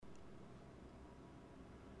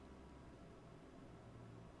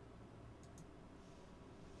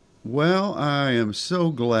Well, I am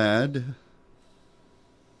so glad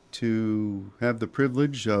to have the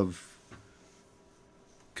privilege of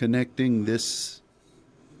connecting this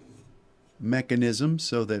mechanism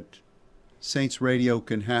so that Saints Radio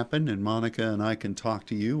can happen and Monica and I can talk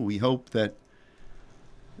to you. We hope that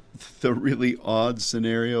the really odd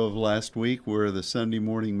scenario of last week where the Sunday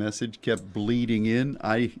morning message kept bleeding in,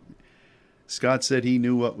 Scott said he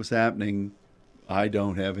knew what was happening. I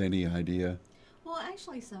don't have any idea. Well,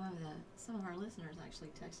 actually, some of our listeners actually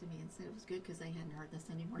texted me and said it was good because they hadn't heard the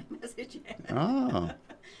Sunday morning message yet. Ah,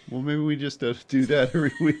 well, maybe we just do that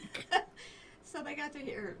every week. So they got to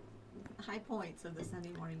hear high points of the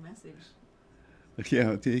Sunday morning message.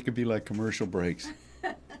 Yeah, it could be like commercial breaks.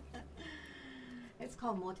 It's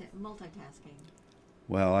called multitasking.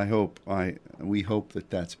 Well, we hope that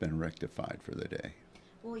that's been rectified for the day.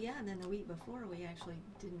 Well, yeah, and then the week before we actually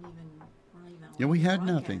didn't even weren't even Yeah, we had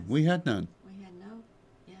nothing. We had none. We had no,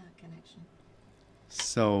 connection.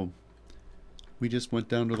 So we just went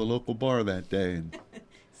down to the local bar that day and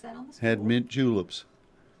Sat on the stool. had mint juleps.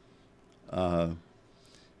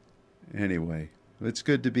 Anyway, it's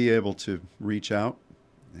good to be able to reach out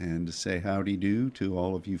and to say howdy do to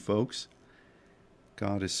all of you folks.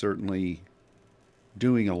 God is certainly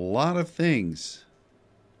doing a lot of things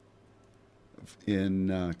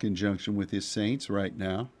in conjunction with his saints right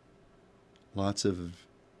now. Lots of,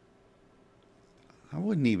 I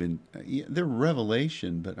wouldn't even, they're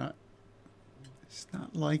revelation, but it's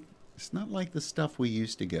not like the stuff we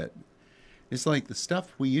used to get. It's like the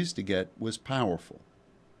stuff we used to get was powerful,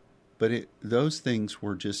 but those things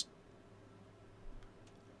were just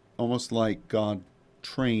almost like God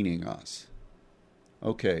training us.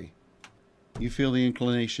 Okay, you feel the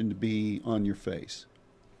inclination to be on your face.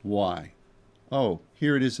 Why? Oh,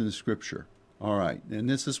 here it is in the scripture. All right, and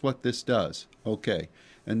this is what this does. Okay,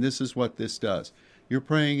 and this is what this does. You're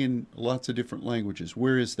praying in lots of different languages.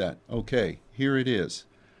 Where is that? Okay, here it is.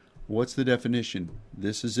 What's the definition?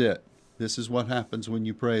 This is it. This is what happens when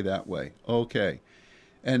you pray that way. Okay.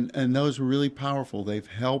 And those were really powerful. They've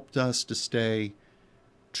helped us to stay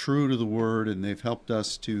true to the Word, and they've helped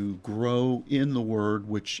us to grow in the Word,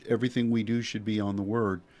 which everything we do should be on the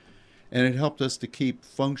Word. And it helped us to keep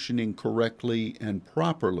functioning correctly and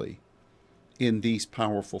properly in these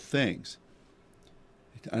powerful things.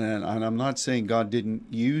 And I'm not saying God didn't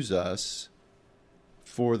use us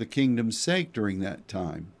for the kingdom's sake during that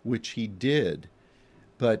time, which he did.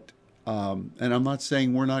 But, and I'm not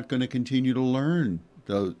saying we're not going to continue to learn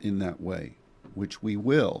in that way, which we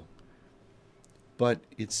will. But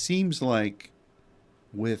it seems like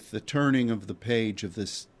with the turning of the page of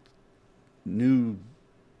this new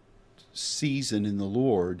season in the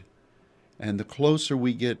Lord, and the closer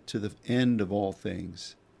we get to the end of all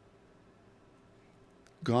things,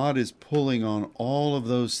 God is pulling on all of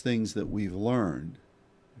those things that we've learned,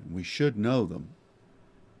 and we should know them,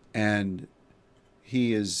 and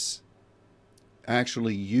he is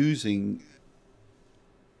actually using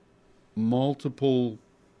multiple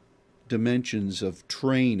dimensions of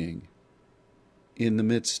training in the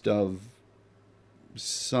midst of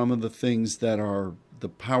some of the things that are the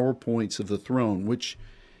PowerPoints of the throne, which,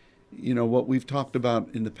 what we've talked about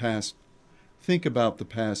in the past. Think about the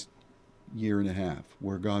past year and a half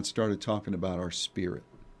where God started talking about our spirit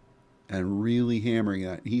and really hammering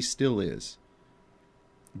that. He still is.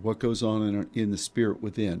 What goes on in the spirit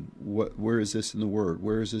within? Where is this in the Word?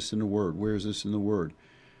 Where is this in the Word? Where is this in the Word?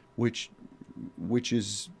 Which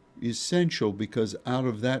is essential, because out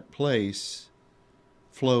of that place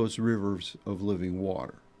flows rivers of living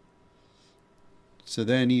water. So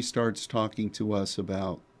then he starts talking to us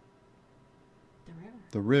about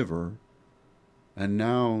the river, and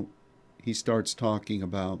now he starts talking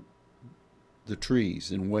about the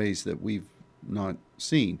trees in ways that we've not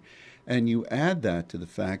seen. And you add that to the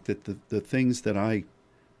fact that the things that I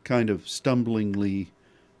kind of stumblingly,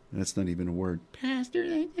 that's not even a word, Pastor,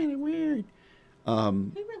 that's not a word.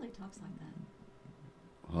 Who really talks like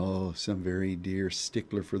that? Oh, some very dear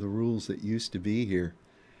stickler for the rules that used to be here.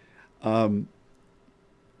 The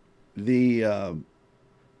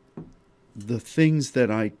things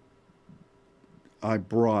that I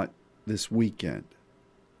brought this weekend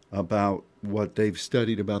about what they've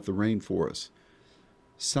studied about the rainforest,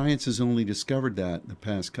 science has only discovered that in the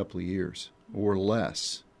past couple of years or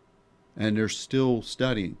less, and they're still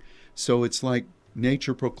studying. So it's like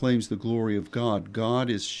nature proclaims the glory of God. God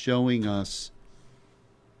is showing us.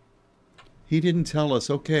 He didn't tell us,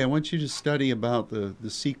 okay, I want you to study about the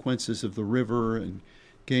sequences of the river and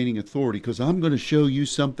gaining authority, because I'm going to show you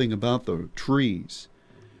something about the trees.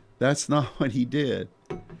 That's not what he did.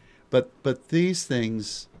 But these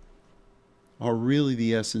things are really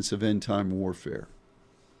the essence of end time warfare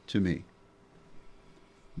to me.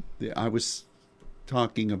 I was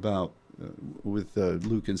talking about with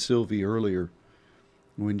Luke and Sylvie earlier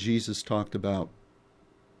when Jesus talked about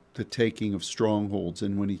the taking of strongholds,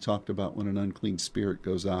 and when he talked about when an unclean spirit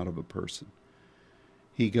goes out of a person.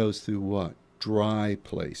 He goes through what? Dry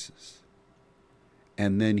places.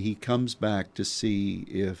 And then he comes back to see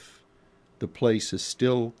if the place is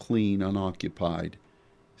still clean, unoccupied,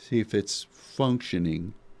 see if it's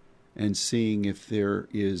functioning, and seeing if there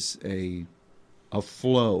is a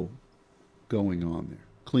flow going on there.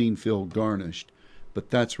 Clean, filled, garnished. But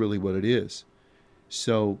that's really what it is.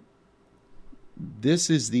 So this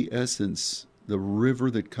is the essence, the river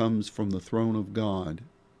that comes from the throne of God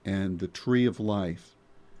and the tree of life.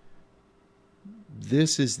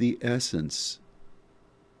 This is the essence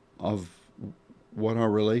of what our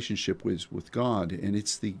relationship is with God, and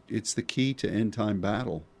it's the key to end time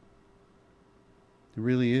battle. It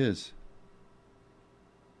really is.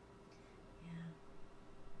 Yeah.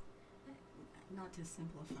 Not to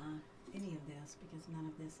simplify any of this, because none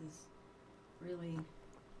of this is really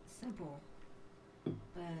simple,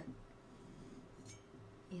 but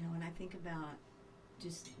when I think about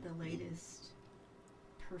just the latest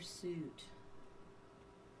pursuit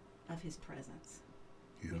of his presence,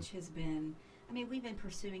 Yeah. which has been, we've been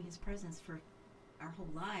pursuing his presence for our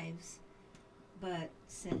whole lives, but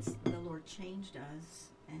since the Lord changed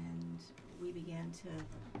us and we began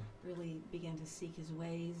to seek his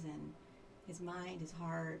ways and his mind, his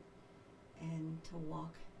heart, and to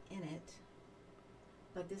walk in it.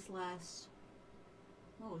 But this last,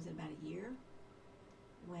 about a year,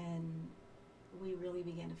 when we really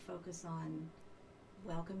began to focus on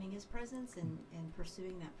welcoming his presence and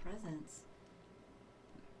pursuing that presence,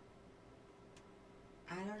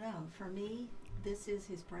 I don't know. For me, this is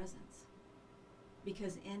his presence.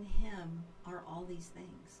 Because in him are all these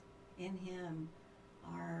things. In him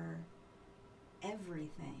are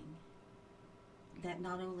everything that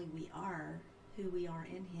not only we are, who we are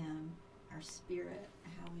in him, our spirit,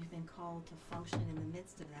 how we've been called to function in the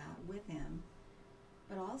midst of that with him,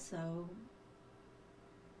 but also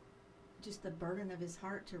just the burden of his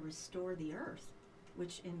heart to restore the earth,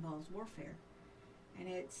 which involves warfare. And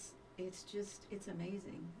it's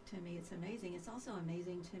amazing to me. It's amazing. It's also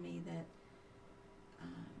amazing to me that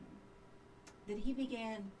he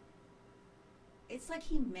began, it's like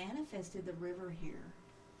he manifested the river here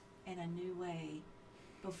in a new way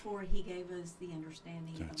before he gave us the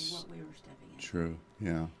understanding of what we were stepping into. True,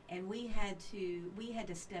 yeah. And we had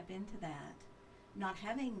to step into that, not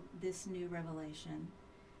having this new revelation.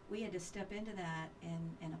 We had to step into that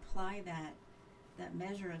and apply that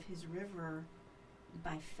measure of his river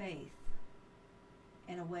by faith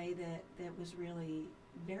in a way that was really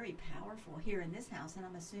very powerful here in this house, and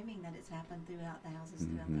I'm assuming that it's happened throughout the houses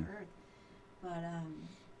throughout the earth. But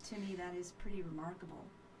to me, that is pretty remarkable,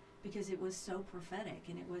 because it was so prophetic,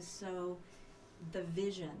 and it was so the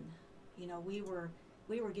vision. We were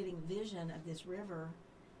getting vision of this river,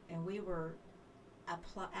 and we were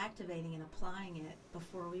activating and applying it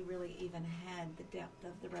before we really even had the depth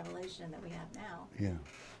of the revelation that we have now. Yeah.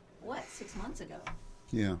 6 months ago?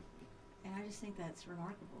 Yeah. And I just think that's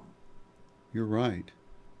remarkable. You're right.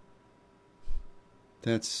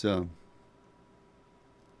 That's an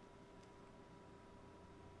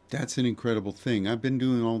incredible thing. I've been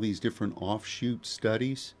doing all these different offshoot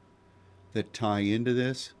studies that tie into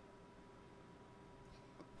this.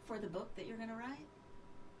 For the book that you're going to write?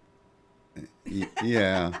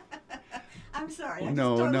 Yeah. I'm sorry.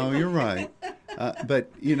 No, you're right.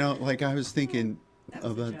 But, like I was thinking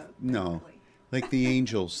about, like the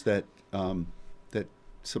angels that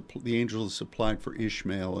the angel that supplied for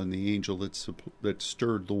Ishmael, and the angel that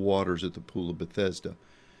stirred the waters at the pool of Bethesda.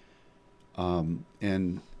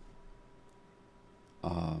 And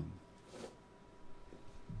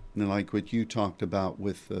like what you talked about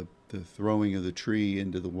with the throwing of the tree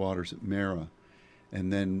into the waters at Marah,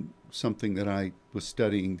 and then something that I was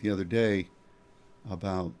studying the other day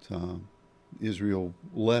about Israel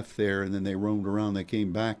left there, and then they roamed around, they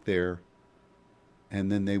came back there, and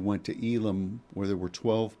then they went to Elim, where there were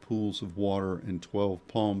 12 pools of water and 12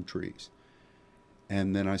 palm trees.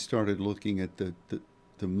 And then I started looking at the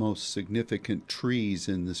most significant trees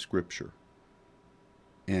in the scripture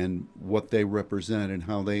and what they represent and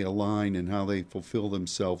how they align and how they fulfill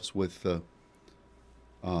themselves with the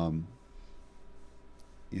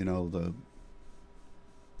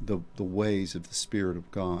ways of the Spirit of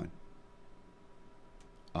God.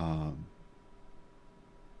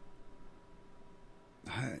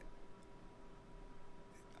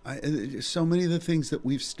 So many of the things that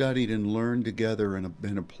we've studied and learned together and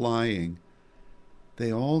been applying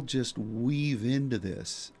they all just weave into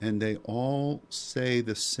this, and they all say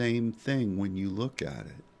the same thing when you look at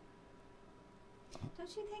it.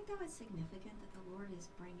 Don't you think, though, it's significant that the Lord is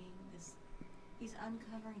bringing this, he's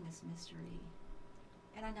uncovering this mystery?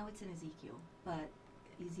 And I know it's in Ezekiel, but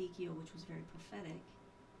Ezekiel, which was very prophetic,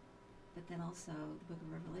 but then also the book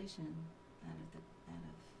of Revelation out of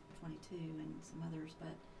 22 and some others,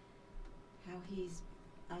 but how he's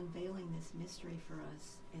unveiling this mystery for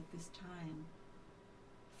us at this time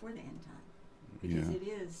for the end time. Because it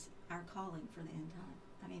is our calling for the end time.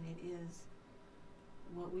 I mean, it is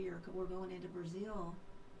what we're going into Brazil.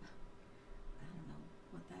 I don't know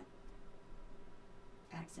what that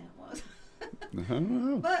accent was. I don't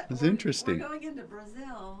know. But it's interesting. We're going into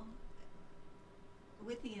Brazil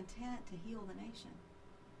with the intent to heal the nation.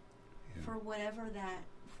 Yeah. For whatever that,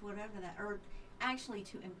 or actually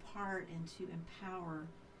to impart and to empower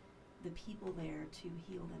the people there to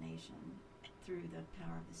heal the nation through the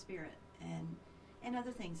power of the Spirit and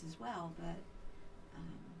other things as well. But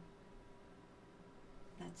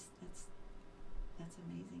that's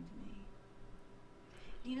amazing to me.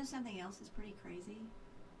 Do you know something else that's pretty crazy?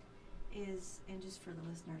 And just for the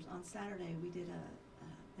listeners, on Saturday we did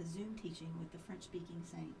a Zoom teaching with the French-speaking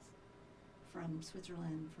saints from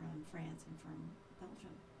Switzerland, from France, and from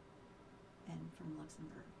Belgium, and from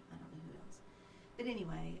Luxembourg. I don't know who else. But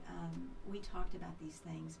anyway, we talked about these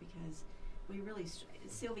things because we really,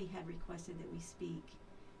 Sylvie had requested that we speak.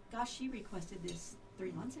 Gosh, she requested this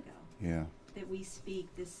 3 months ago. Yeah. That we speak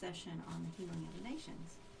this session on the healing of the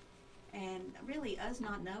nations. And really, us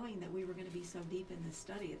not knowing that we were going to be so deep in this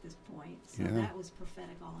study at this point. So that was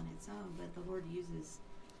prophetic all on its own. But the Lord uses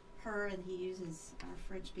her, and he uses our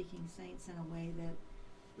French-speaking saints in a way that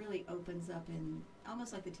really opens up in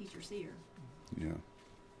almost like the teacher-seer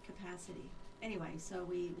capacity. Anyway, so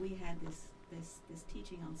we had this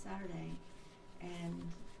teaching on Saturday, and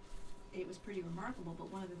it was pretty remarkable.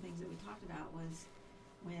 But one of the things that we talked about was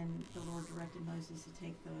when the Lord directed Moses to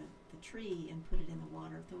take the tree and put it in the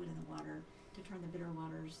water, throw it in the water, to turn the bitter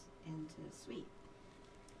waters into sweet.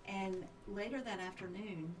 And later that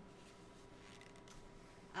afternoon,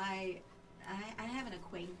 I have an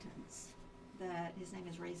acquaintance that his name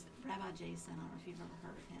is Rabbi Jason. I don't know if you've ever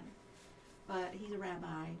heard of him, but he's a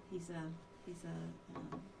rabbi. He's a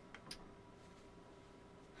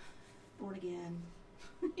born again.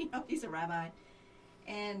 He's a rabbi.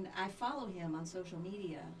 And I follow him on social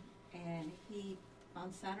media, and he,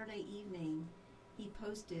 on Saturday evening, he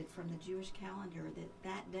posted from the Jewish calendar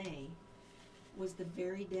that day was the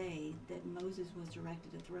very day that Moses was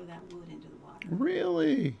directed to throw that wood into the water.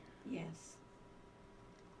 Really? Yes.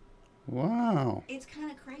 Wow. It's kind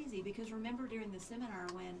of crazy because remember during the seminar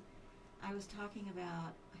when I was talking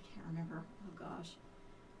about, I can't remember, oh gosh,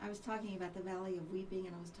 I was talking about the Valley of Weeping,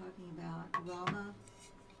 and I was talking about Ramah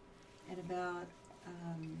and about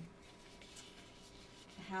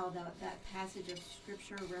how that passage of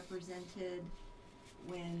Scripture represented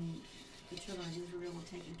when the children of Israel were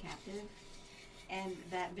taken captive. And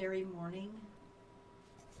that very morning,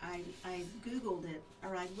 I Googled it,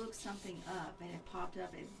 or I looked something up, and it popped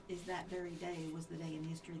up. Is that very day was the day in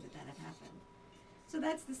history that had happened. So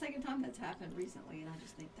that's the second time that's happened recently, and I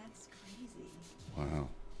just think that's crazy. Wow.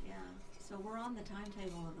 Yeah. So we're on the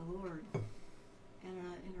timetable of the Lord. In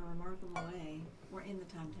a remarkable way, we're in the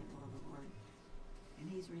timetable of the Lord,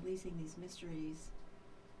 and he's releasing these mysteries,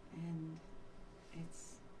 and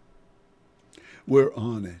it's... We're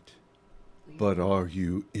on it, but are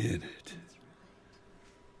you in it? That's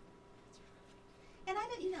right. And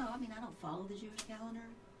I don't follow the Jewish calendar,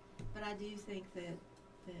 but I do think that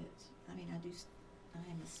I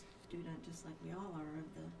am a student just like we all are of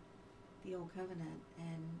the Old Covenant,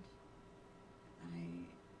 and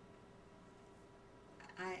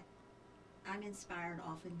I'm inspired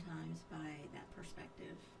oftentimes by that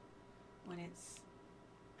perspective when it's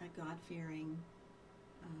a God-fearing,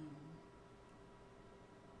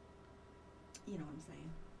 you know what I'm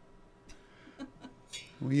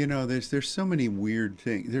saying? Well, there's so many weird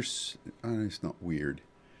things. It's not weird.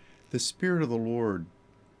 The Spirit of the Lord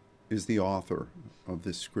is the author of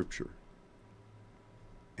this scripture,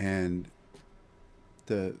 and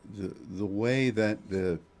the way that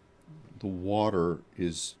the water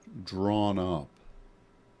is drawn up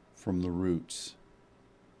from the roots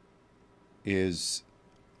is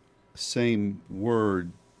the same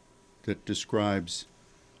word that describes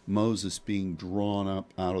Moses being drawn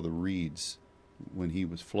up out of the reeds when he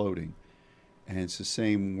was floating. And it's the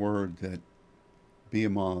same word that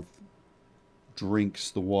Behemoth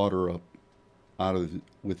drinks the water up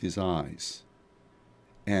with his eyes.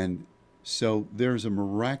 And so there's a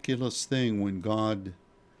miraculous thing when God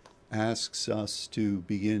asks us to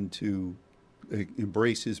begin to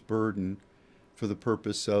embrace his burden for the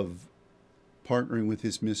purpose of partnering with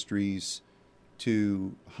his mysteries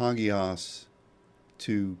to hagios,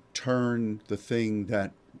 to turn the thing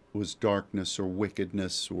that was darkness or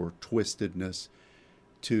wickedness or twistedness,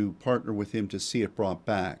 to partner with him to see it brought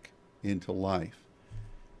back into life,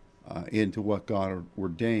 into what God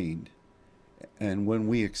ordained. And when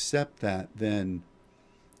we accept that, then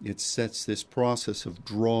it sets this process of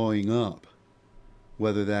drawing up,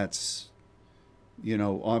 whether that's,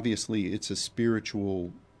 obviously it's a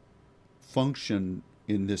spiritual function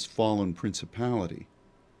in this fallen principality.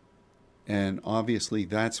 And obviously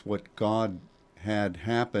that's what God had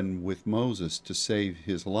happen with Moses to save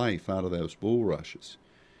his life out of those bulrushes.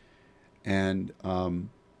 And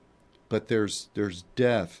but there's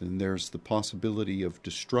death, and there's the possibility of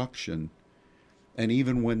destruction. And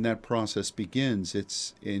even when that process begins,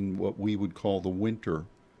 it's in what we would call the winter,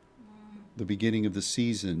 the beginning of the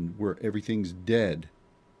season, where everything's dead.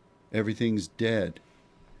 Everything's dead.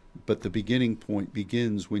 But the beginning point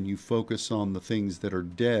begins when you focus on the things that are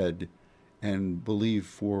dead and believe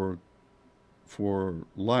for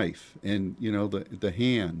life. And, the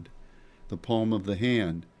hand, the palm of the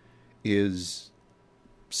hand, is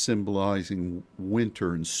symbolizing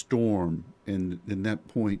winter and storm and that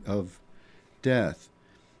point of death.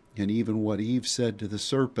 And even what Eve said to the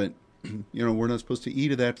serpent, we're not supposed to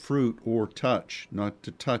eat of that fruit or not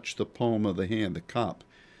to touch the palm of the hand, the cup.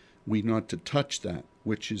 We not to touch that,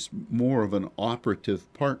 which is more of an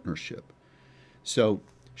operative partnership. So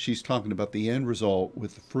she's talking about the end result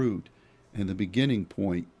with the fruit and the beginning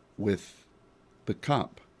point with the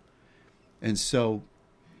cup. And so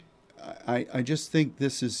I just think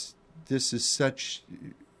this is such,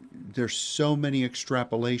 there's so many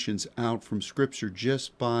extrapolations out from Scripture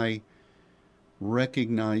just by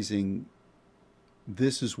recognizing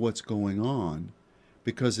this is what's going on,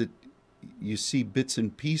 because you see bits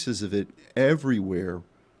and pieces of it everywhere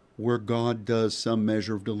where God does some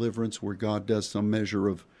measure of deliverance, where God does some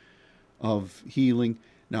measure of healing.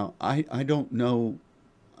 Now, I don't know.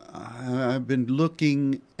 I've been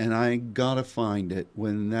looking, and I gotta find it.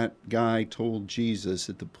 When that guy told Jesus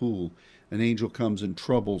at the pool, an angel comes and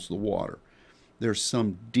troubles the water. There's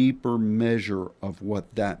some deeper measure of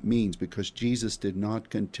what that means, because Jesus did not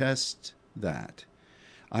contest that.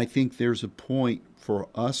 I think there's a point for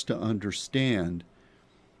us to understand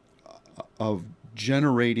of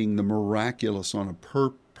generating the miraculous on a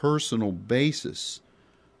personal basis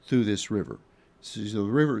through this river. So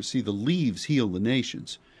the leaves heal the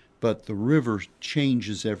nations, but the river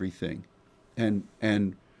changes everything.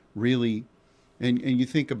 And really, and you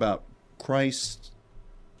think about Christ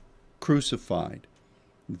crucified,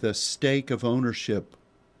 the stake of ownership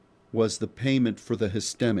was the payment for the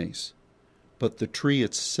histemes, but the tree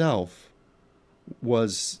itself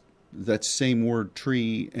was that same word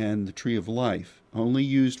tree, and the tree of life, only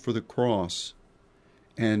used for the cross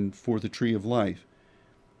and for the tree of life.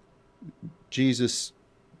 Jesus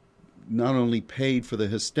not only paid for the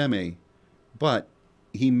histeme, but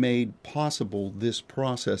he made possible this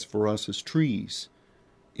process for us as trees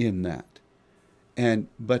in that. And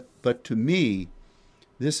but to me,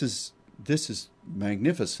 this is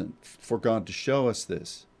magnificent for God to show us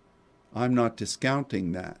this. I'm not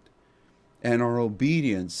discounting that. And our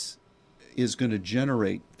obedience is going to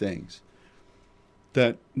generate things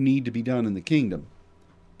that need to be done in the kingdom.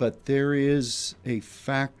 But there is a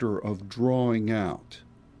factor of drawing out.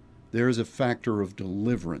 There is a factor of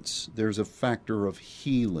deliverance. There's a factor of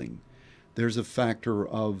healing. There's a factor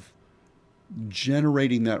of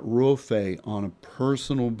generating that rophe on a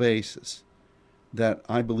personal basis that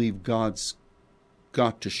I believe God's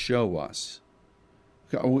got to show us.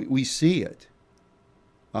 We see it.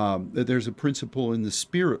 There's a principle in the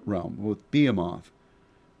spirit realm with Behemoth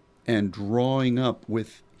and drawing up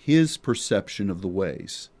with his perception of the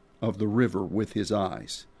ways of the river with his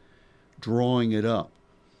eyes, drawing it up.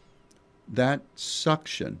 That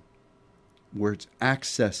suction, where it's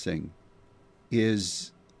accessing,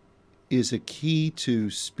 is a key to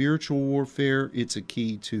spiritual warfare. It's a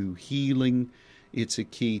key to healing. It's a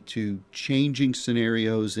key to changing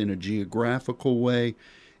scenarios in a geographical way.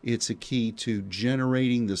 It's a key to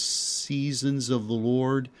generating the seasons of the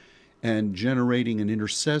Lord and generating an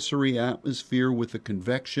intercessory atmosphere with the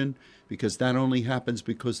convection, because that only happens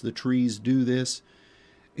because the trees do this.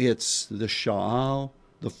 It's the Sha'al,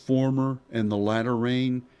 the former and the latter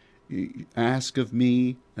rain. Ask of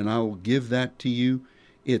me, and I will give that to you.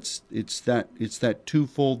 It's that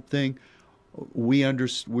twofold thing.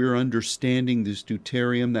 We're understanding this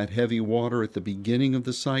deuterium, that heavy water at the beginning of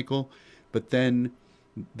the cycle, but then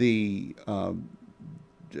the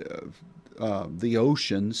the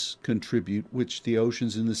oceans contribute, which the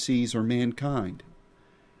oceans and the seas are mankind.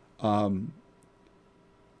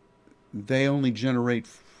 They only generate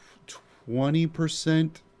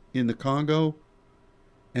 20% in the Congo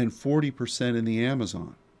and 40% in the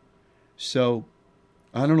Amazon. So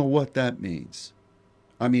I don't know what that means.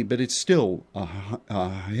 I mean, but it's still a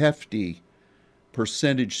hefty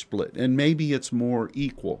percentage split. And maybe it's more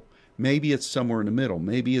equal. Maybe it's somewhere in the middle.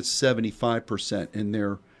 Maybe it's 75%,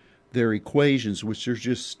 and their equations, which they're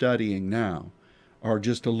just studying now, are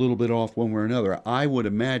just a little bit off one way or another. I would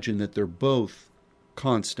imagine that they're both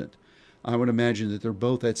constant. I would imagine that they're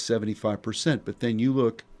both at 75%. But then you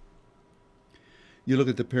look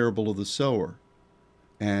at the parable of the sower,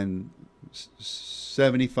 and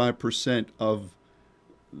 75% of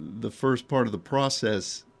the first part of the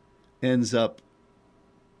process ends up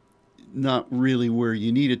not really where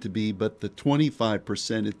you need it to be, but the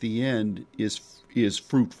 25% at the end is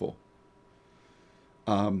fruitful.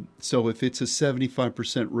 So if it's a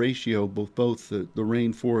 75% ratio, both the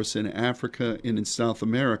rainforests in Africa and in South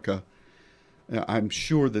America, I'm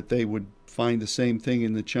sure that they would find the same thing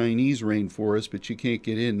in the Chinese rainforest, but you can't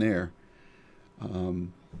get in there.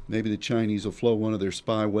 Maybe the Chinese will flow one of their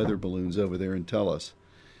spy weather balloons over there and tell us.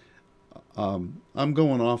 I'm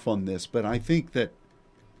going off on this, but I think that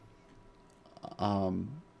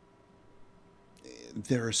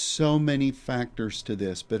there are so many factors to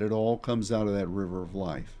this, but it all comes out of that river of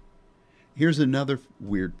life. Here's another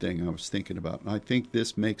weird thing I was thinking about, and I think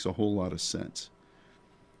this makes a whole lot of sense.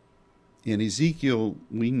 In Ezekiel,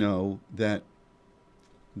 we know that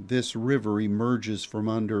this river emerges from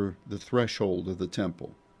under the threshold of the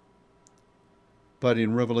temple. But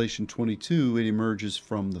in Revelation 22, it emerges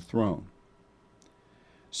from the throne.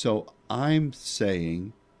 So I'm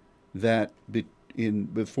saying that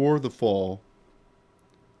before the fall,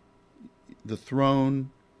 the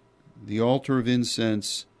throne, the altar of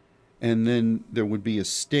incense, and then there would be a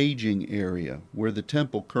staging area where the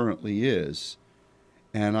temple currently is.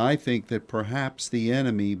 And I think that perhaps the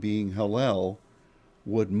enemy, being Hillel,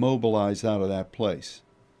 would mobilize out of that place.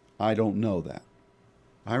 I don't know that.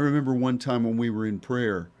 I remember one time when we were in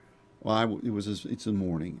prayer, it's the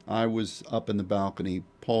morning. I was up in the balcony.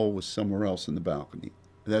 Paul was somewhere else in the balcony.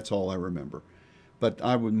 That's all I remember. But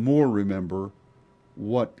I would more remember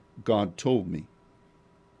what God told me.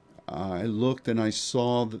 I looked and I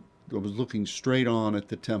saw that I was looking straight on at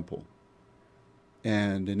the temple.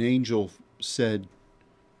 And an angel said,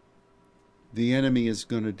 the enemy is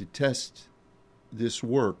going to detest this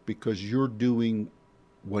work because you're doing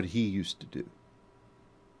what he used to do.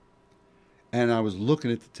 And I was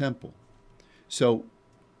looking at the temple. So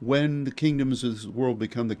when the kingdoms of this world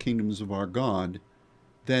become the kingdoms of our God,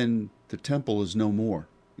 then the temple is no more.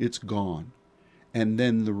 It's gone. And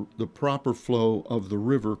then the proper flow of the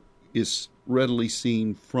river is readily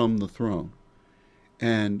seen from the throne.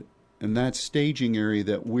 And that staging area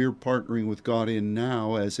that we're partnering with God in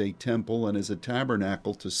now as a temple and as a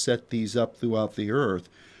tabernacle to set these up throughout the earth,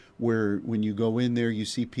 where when you go in there, you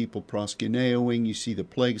see people proskuneoing, you see the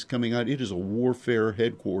plagues coming out. It is a warfare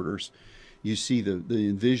headquarters. You see the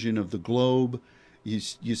vision of the globe. You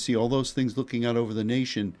see all those things looking out over the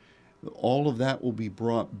nation. All of that will be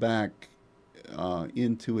brought back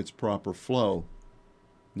into its proper flow.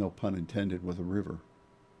 No pun intended with a river.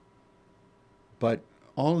 But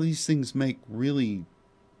all of these things make really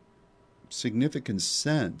significant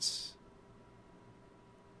sense.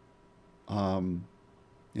 And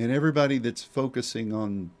everybody that's focusing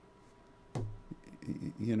on,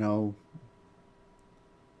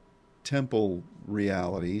 temple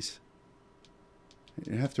realities,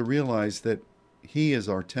 you have to realize that he is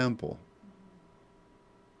our temple.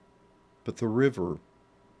 But the river,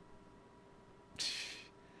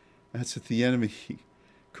 that's what the enemy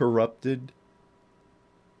corrupted.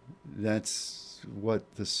 That's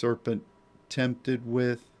what the serpent tempted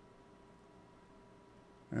with.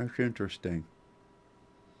 That's interesting.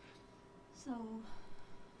 So,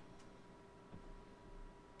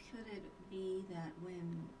 could it be that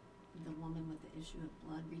when the woman with the issue of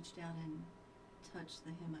blood reached out and touched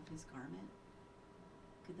the hem of his garment,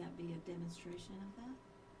 could that be a demonstration of that?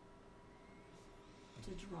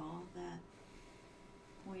 To draw that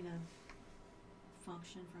point of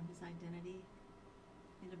function from his identity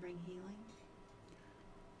and to bring healing?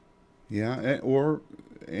 Yeah,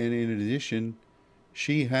 and in addition,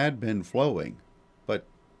 she had been flowing, but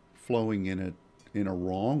flowing in a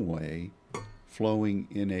wrong way, flowing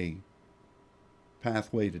in a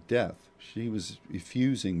pathway to death. She was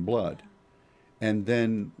effusing blood. And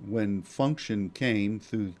then when function came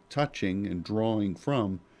through touching and drawing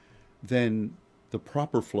from, then the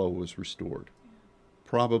proper flow was restored.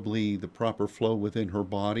 probably the proper flow within her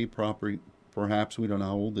body. Perhaps, we don't know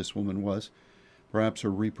how old this woman was. Perhaps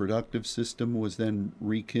her reproductive system was then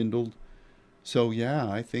rekindled. So yeah,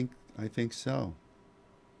 I think so.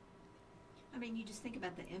 I mean, you just think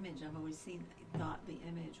about the image. I've always thought the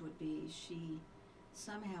image would be she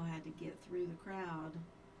somehow had to get through the crowd,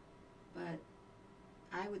 but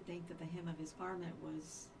I would think that the hem of his garment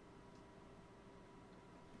was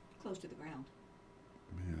close to the ground.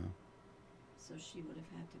 Yeah. So she would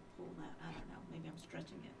have had to pull that. I don't know. Maybe I'm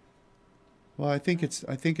stretching it. Well, I think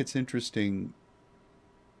it's interesting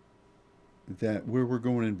that where we're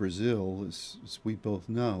going in Brazil, as we both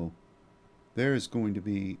know, there is going to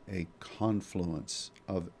be a confluence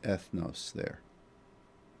of ethnos there.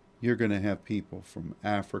 You're going to have people from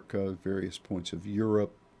Africa, various points of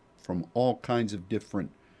Europe, from all kinds of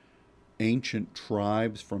different ancient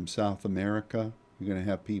tribes from South America. You're going to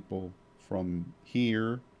have people from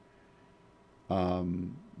here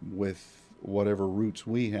with whatever roots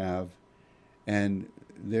we have. And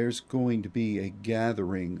there's going to be a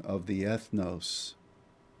gathering of the ethnos,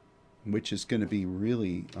 which is going to be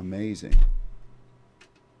really amazing.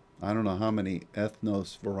 I don't know how many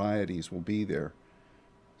ethnos varieties will be there.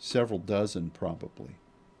 Several dozen, probably.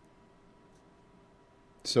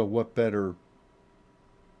 So what better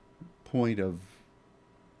point of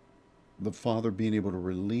the Father being able to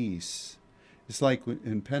release? It's like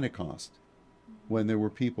in Pentecost, when there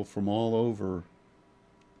were people from all over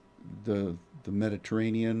the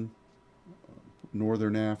Mediterranean,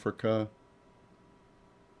 Northern Africa,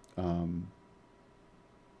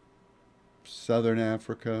 Southern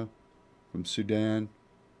Africa, from Sudan,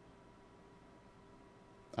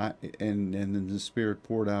 and then the Spirit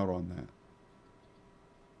poured out on that.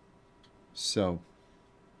 So,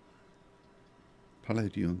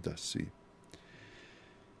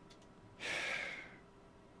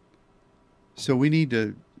 so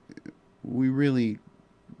we really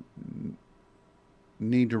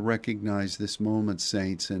need to recognize this moment,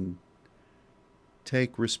 saints, and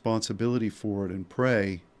take responsibility for it and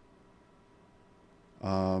pray.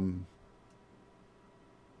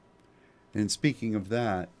 And speaking of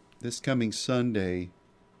that, this coming Sunday,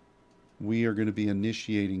 we are going to be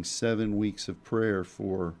initiating 7 weeks of prayer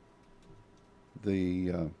for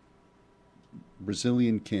the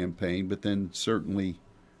Brazilian campaign, but then certainly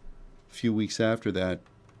a few weeks after that,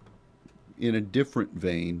 in a different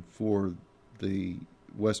vein, for the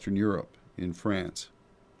Western Europe in France.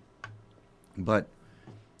 But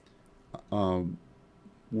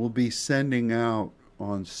we'll be sending out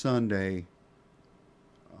on Sunday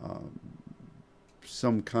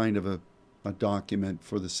some kind of a document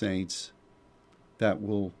for the saints that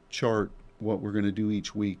will chart what we're going to do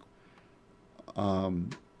each week.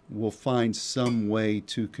 We'll find some way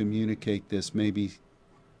to communicate this. Maybe,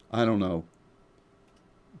 I don't know,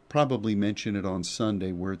 probably mention it on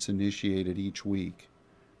Sunday where it's initiated each week.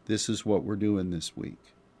 This is what we're doing this week.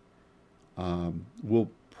 We'll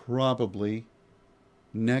probably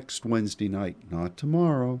next Wednesday night, not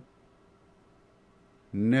tomorrow,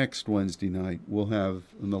 next Wednesday night, we'll have,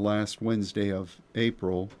 on the last Wednesday of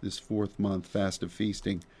April, this 4th month, Fast of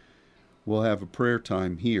Feasting, we'll have a prayer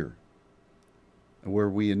time here where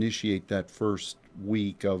we initiate that first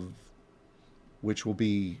week of, which will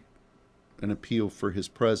be an appeal for His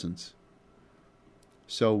presence.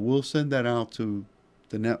 So we'll send that out to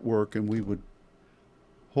the network, and we would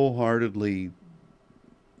wholeheartedly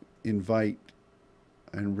invite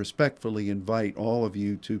and respectfully invite all of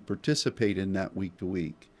you to participate in that week to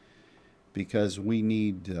week, because we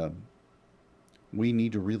need to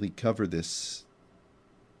really cover this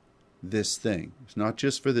thing. It's not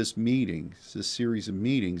just for this meeting, it's a series of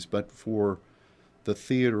meetings, but for the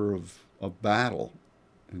theater of battle,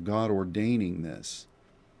 and God ordaining this.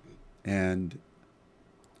 And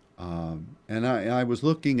I was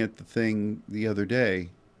looking at the thing the other day,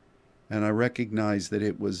 and I recognized that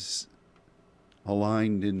it was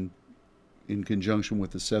aligned in conjunction with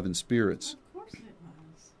the 7 spirits. Of course it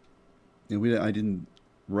was. And I didn't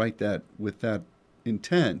write that with that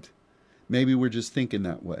intent. Maybe we're just thinking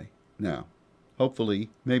that way now. Hopefully,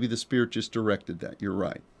 maybe the Spirit just directed that. You're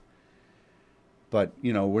right. But,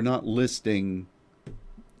 we're not listing,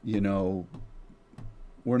 we're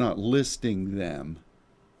not listing them,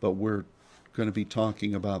 but we're going to be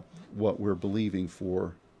talking about what we're believing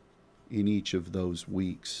for in each of those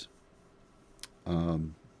weeks.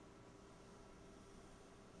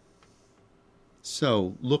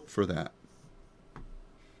 So look for that.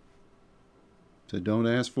 So don't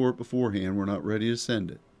ask for it beforehand. We're not ready to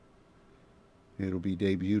send it. It'll be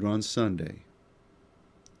debuted on Sunday.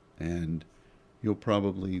 And you'll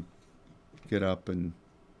probably get up and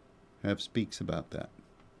have speaks about that.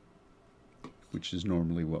 which is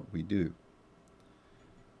normally what we do.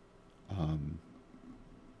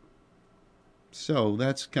 So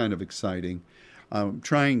that's kind of exciting. I'm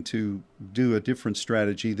trying to do a different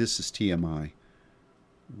strategy. This is TMI,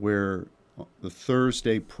 where the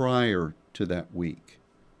Thursday prior to that week,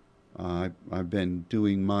 I've been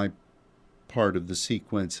doing my part of the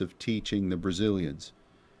sequence of teaching the Brazilians.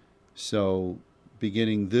 So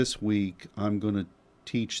beginning this week, I'm going to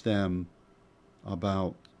teach them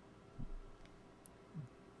about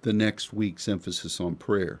the next week's emphasis on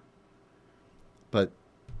prayer.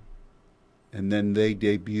 And then they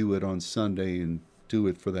debut it on Sunday and do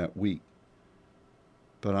it for that week.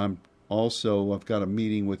 But I've got a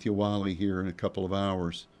meeting with Yawali here in a couple of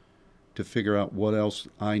hours to figure out what else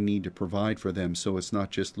I need to provide for them, so it's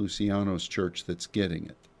not just Luciano's church that's getting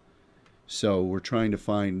it. So we're trying to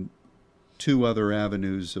find 2 other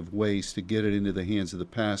avenues of ways to get it into the hands of the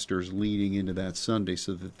pastors leading into that Sunday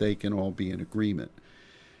so that they can all be in agreement.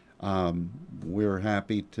 We're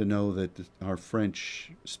happy to know that our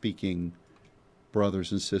French-speaking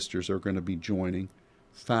brothers and sisters are going to be joining.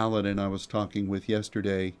 Fallon and I was talking with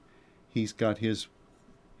yesterday. He's got his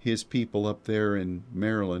people up there in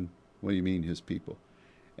Maryland. What do you mean, his people?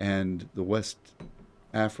 And the West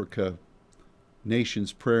Africa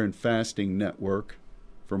Nations Prayer and Fasting Network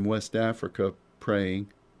from West Africa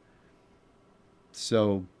praying.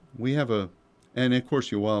 So we have and of course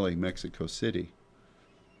Yawali, Mexico City.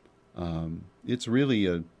 It's really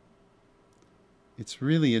an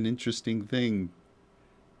interesting thing,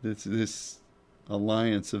 this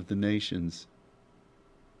alliance of the nations.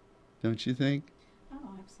 Don't you think? Oh,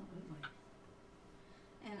 absolutely.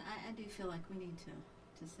 And I do feel like we need to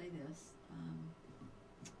say this.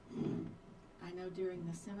 I know during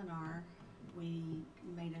the seminar we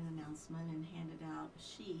made an announcement and handed out a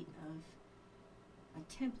sheet of a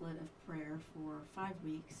template of prayer for 5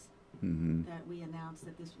 weeks. Mm-hmm. That we announced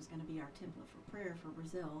that this was going to be our template for prayer for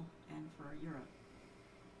Brazil and for Europe.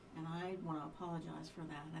 And I want to apologize for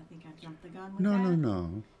that. I think I jumped the gun with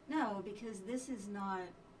that. No, because this is not,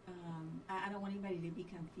 I don't want anybody to be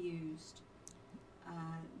confused.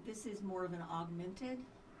 This is more of an augmented.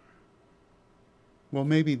 Well,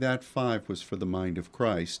 maybe that 5 was for the mind of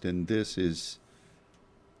Christ, and this is,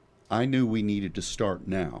 I knew we needed to start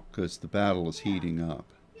now because the battle is heating up.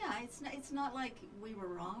 Yeah, it's not like we were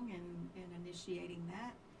wrong in initiating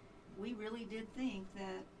that. We really did think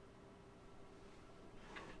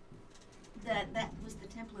that was the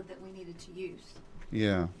template that we needed to use.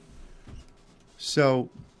 Yeah. So,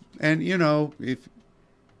 and if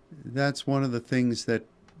that's one of the things that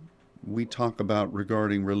we talk about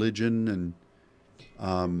regarding religion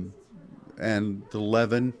and the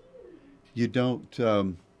leaven, you don't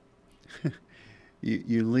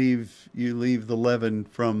you leave the leaven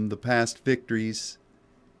from the past victories,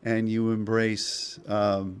 and you embrace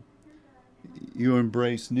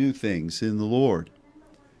new things in the Lord.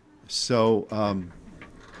 So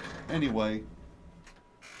anyway,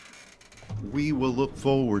 we will look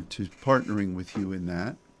forward to partnering with you in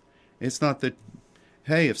that. It's not that,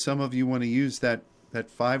 hey, if some of you want to use that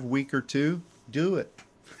 5 week or 2, do it.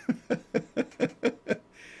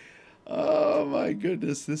 Oh my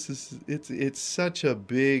goodness, it's such a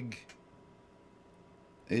big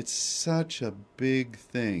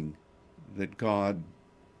thing that God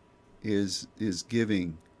is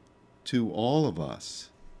giving to all of us,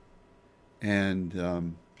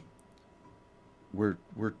 and we're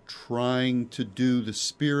trying to do the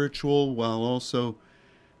spiritual while also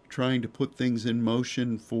trying to put things in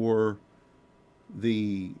motion for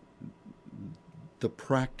the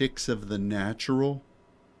practice of the natural.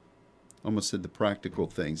 Almost said the practical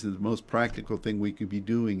things. The most practical thing we could be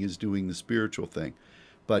doing is doing the spiritual thing.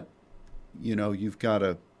 But, you've got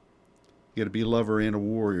to be a lover and a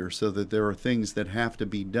warrior, so that there are things that have to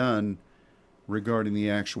be done regarding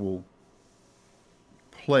the actual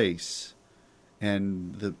place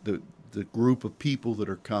and the group of people that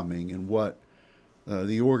are coming, and what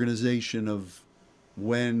the organization of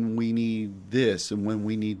when we need this and when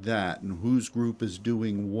we need that, and whose group is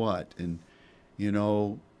doing what, and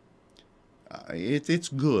it's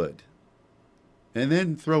good. And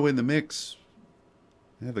then throw in the mix,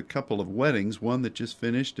 I have a couple of weddings, one that just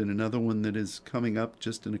finished and another one that is coming up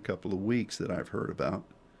just in a couple of weeks that I've heard about.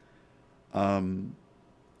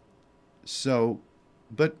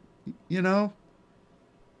 But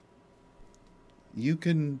you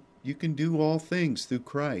can do all things through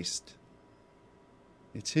Christ.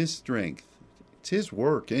 It's His strength. It's His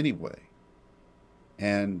work anyway.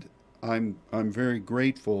 And I'm very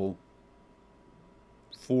grateful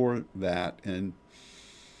for that, and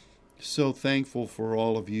so thankful for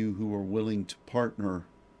all of you who are willing to partner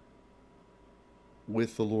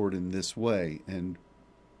with the Lord in this way. And,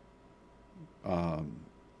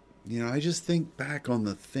 I just think back on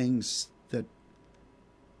the things that,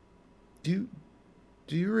 do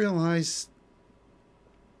you realize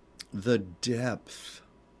the depth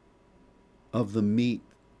of the meat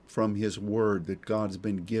from His Word that God's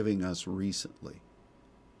been giving us recently?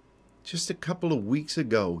 Just a couple of weeks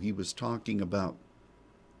ago, He was talking about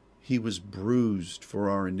He was bruised for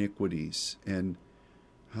our iniquities, and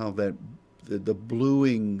how that the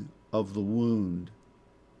bluing of the wound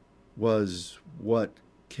was what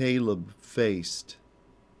Caleb faced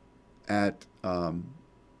at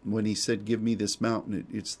when he said, "Give me this mountain."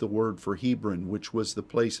 It's the word for Hebron, which was the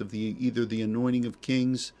place of either the anointing of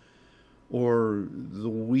kings or the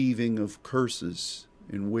weaving of curses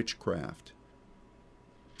in witchcraft.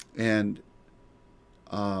 And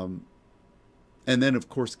then, of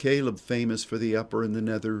course, Caleb, famous for the upper and the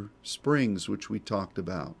nether springs, which we talked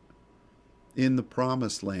about in the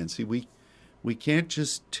promised land. See, we can't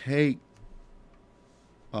just take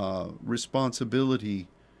responsibility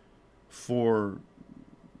for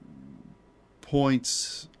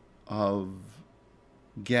points of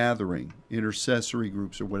gathering, intercessory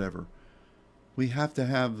groups or whatever. We have to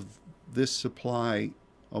have this supply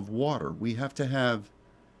of water. We have to have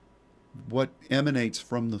what emanates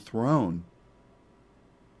from the throne.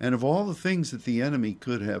 And of all the things that the enemy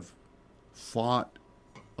could have fought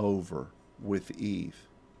over with Eve,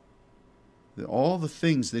 all the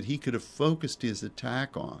things that he could have focused his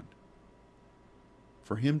attack on,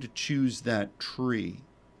 for him to choose that tree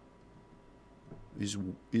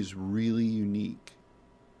is really unique.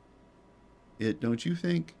 Don't you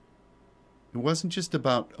think? It wasn't just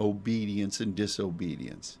about obedience and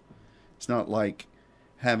disobedience. It's not like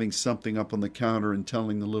having something up on the counter and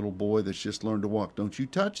telling the little boy that's just learned to walk, "Don't you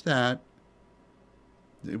touch that."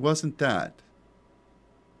 It wasn't that.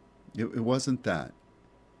 It wasn't that.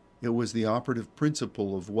 It was the operative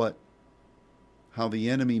principle of how the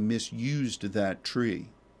enemy misused that tree,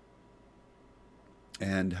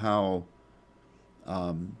 and how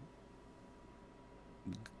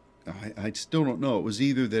I still don't know. It was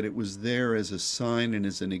either that it was there as a sign and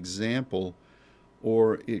as an example,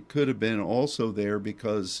 or it could have been also there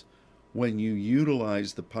because when you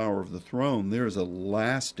utilize the power of the throne, there is a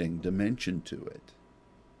lasting dimension to it.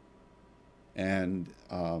 And,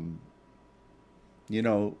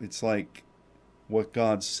 it's like what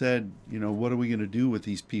God said, what are we going to do with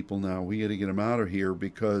these people now? We got to get them out of here,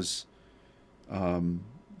 because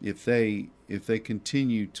if they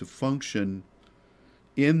continue to function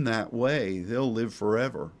in that way, they'll live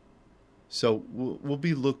forever. So we'll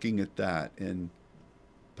be looking at that.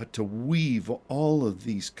 But to weave all of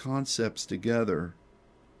these concepts together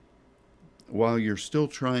while you're still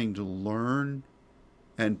trying to learn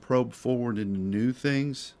and probe forward into new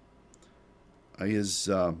things is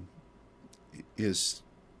it's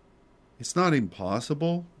not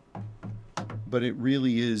impossible, but it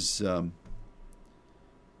really is an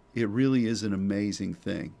amazing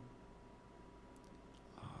thing.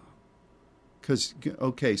 Because,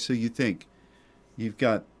 okay, so you think you've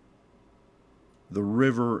got the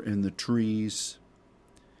river and the trees,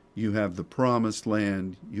 you have the promised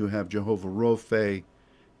land, you have Jehovah Rophe,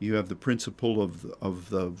 you have the principle of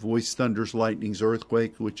the voice, thunders, lightnings,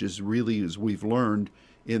 earthquake, which is really, as we've learned,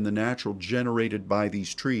 in the natural, generated by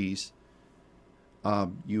these trees.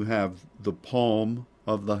 You have the palm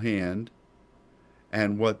of the hand,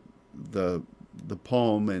 and what the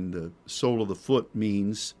palm and the sole of the foot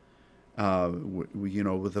means,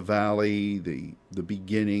 with the valley, the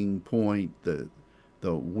beginning point, the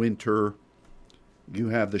winter. You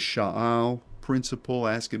have the Sha'al principle,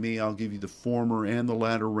 ask of me, I'll give you the former and the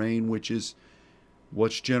latter rain, which is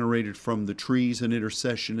what's generated from the trees and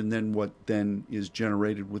intercession, and then what then is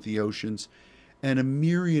generated with the oceans, and a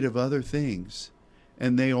myriad of other things.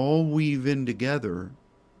 And they all weave in together.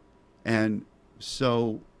 And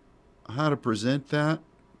so how to present that?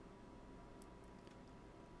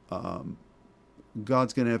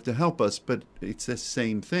 God's going to have to help us, but it's the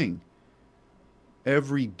same thing.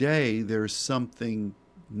 Every day there's something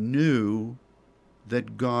new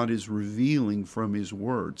that God is revealing from His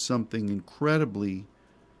Word, something incredibly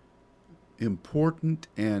important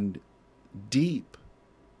and deep.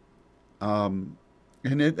 And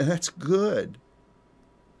that's good.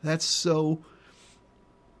 That's so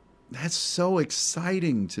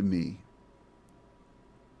exciting to me.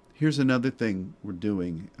 Here's another thing we're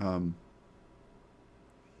doing.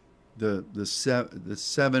 The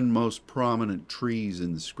seven most prominent trees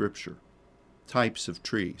in the Scripture, types of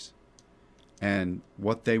trees, and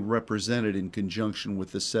what they represented in conjunction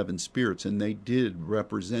with the seven spirits. And they did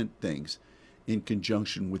represent things in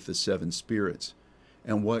conjunction with the seven spirits.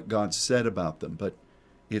 and what God said about them, but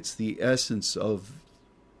it's the essence of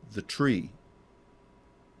the tree.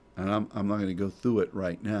 And I'm not going to go through it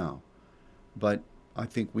right now, but I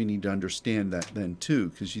think we need to understand that then too,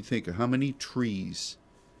 because you think of how many trees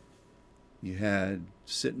you had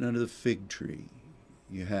sitting under the fig tree.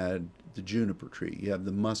 You had the juniper tree. You have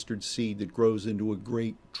the mustard seed that grows into a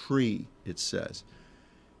great tree, it says.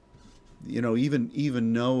 You know,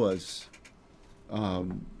 even Noah's, the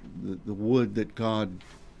wood that God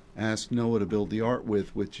asked Noah to build the ark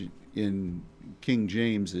with, which in King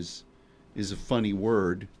James is a funny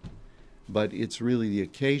word, but it's really the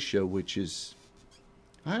acacia, which is,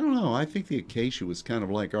 I don't know, I think the acacia was kind of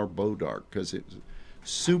like our bodark, because it's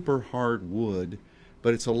super hard wood,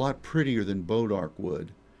 but it's a lot prettier than bodark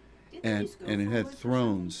wood. And it had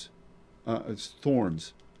thorns. It's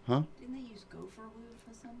thorns. Huh? Didn't they use gopher wood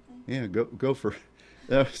for something? Yeah, gopher.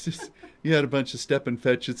 That was just, you had a bunch of stepping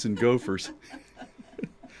fetchets and gophers.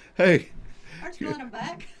 Hey. Aren't you want them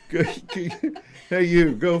back? Hey,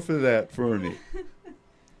 you, go for that for me.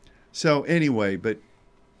 So anyway, but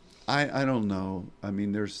I don't know. I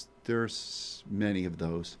mean, there's many of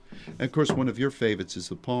those. And of course, one of your favorites is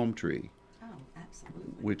the palm tree. Oh,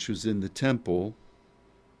 absolutely. Which was in the temple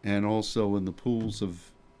and also in the pools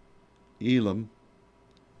of Elim.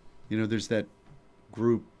 You know, there's that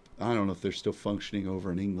group, I don't know if they're still functioning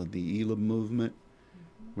over in England, the Elim movement,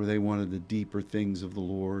 where they wanted the deeper things of the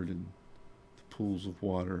Lord and the pools of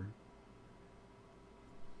water.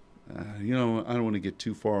 You know, I don't want to get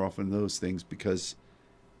too far off in those things, because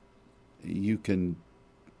you can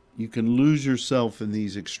lose yourself in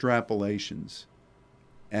these extrapolations,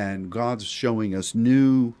 and God's showing us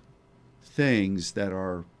new things that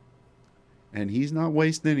are, and He's not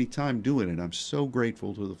wasting any time doing it. I'm so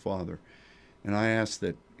grateful to the Father, and I ask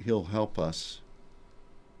that He'll help us.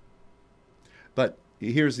 But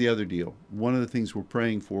here's the other deal. One of the things we're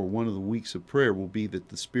praying for, one of the weeks of prayer, will be that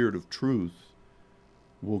the Spirit of truth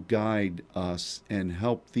will guide us and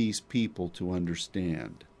help these people to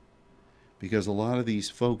understand. Because a lot of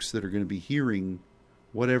these folks that are going to be hearing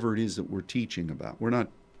whatever it is that we're teaching about, we're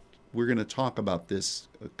going to talk about this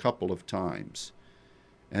a couple of times,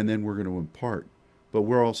 and then we're going to impart. But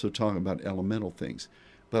we're also talking about elemental things.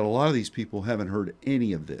 But a lot of these people haven't heard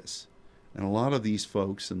any of this. And a lot of these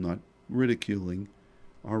folks, I'm not ridiculing,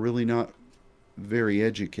 are really not very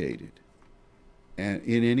educated and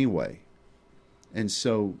in any way. And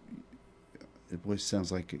so it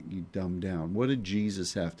sounds like you dumb down. What did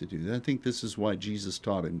Jesus have to do? I think this is why Jesus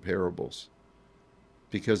taught in parables,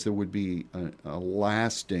 because there would be a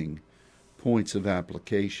lasting points of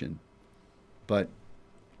application. But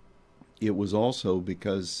it was also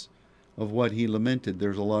because of what He lamented.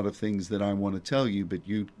 There's a lot of things that I want to tell you, but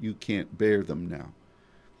you can't bear them now.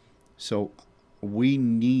 So we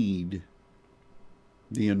need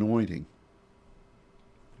the anointing.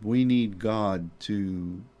 We need God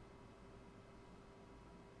to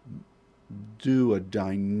do a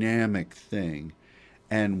dynamic thing,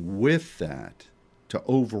 and with that, to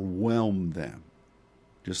overwhelm them,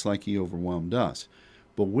 just like He overwhelmed us.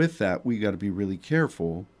 But with that, we got to be really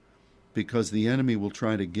careful, because the enemy will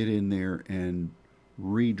try to get in there and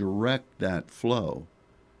redirect that flow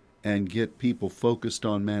and get people focused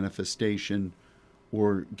on manifestation,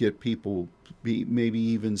 or get people maybe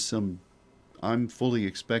even some, I'm fully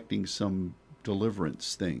expecting some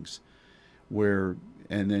deliverance things where,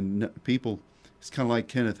 and then people, it's kind of like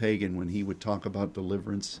Kenneth Hagin when he would talk about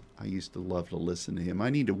deliverance. I used to love to listen to him. I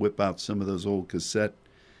need to whip out some of those old cassette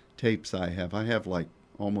tapes I have. I have like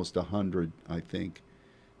almost 100, I think,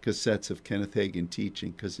 cassettes of Kenneth Hagin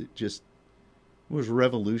teaching, because it was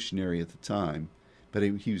revolutionary at the time, but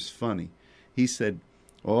he was funny. He said,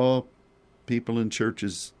 oh, people in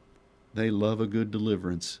churches, they love a good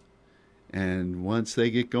deliverance. And once they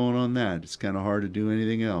get going on that, it's kind of hard to do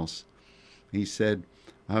anything else. He said,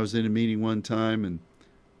 I was in a meeting one time, and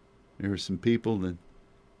there were some people that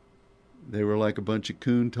they were like a bunch of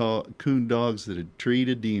coon dogs that had treed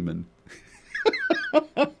a demon.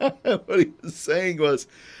 What he was saying was,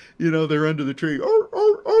 you know, they're under the tree.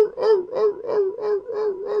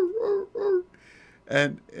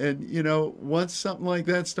 And you know, once something like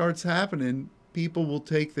that starts happening, people will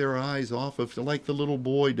take their eyes off of, like the little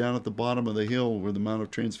boy down at the bottom of the hill where the Mount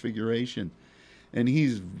of Transfiguration. And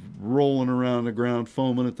he's rolling around the ground,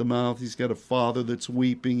 foaming at the mouth. He's got a father that's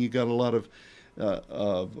weeping. You got a lot of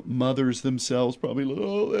mothers themselves probably,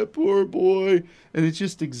 oh, that poor boy. And it's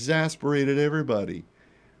just exasperated everybody.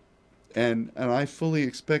 And I fully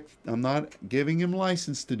expect, I'm not giving him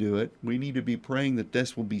license to do it. We need to be praying that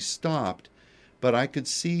this will be stopped. But I could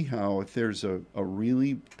see how if there's a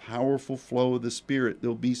really powerful flow of the Spirit,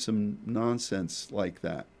 there'll be some nonsense like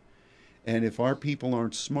that. And if our people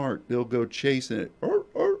aren't smart, they'll go chasing it.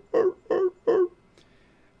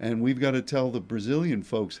 And we've got to tell the Brazilian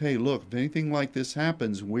folks, hey, look, if anything like this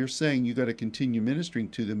happens, we're saying you got to continue ministering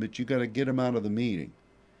to them, but you got to get them out of the meeting.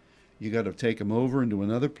 You got to take them over into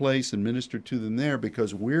another place and minister to them there,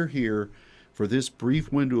 because we're here for this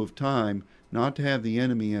brief window of time, not to have the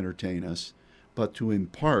enemy entertain us, but to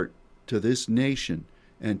impart to this nation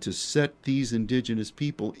and to set these indigenous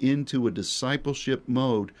people into a discipleship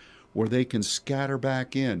mode where they can scatter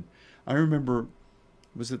back in. I remember,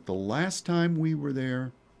 was it the last time we were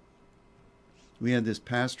there? We had this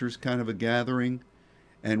pastors kind of a gathering,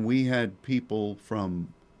 and we had people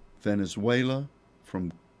from Venezuela,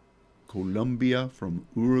 from Colombia, from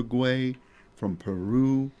Uruguay, from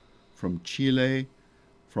Peru, from Chile,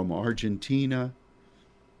 from Argentina,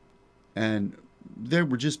 and there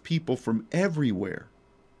were just people from everywhere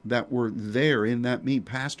that were there in that meeting.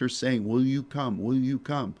 Pastors saying, will you come? Will you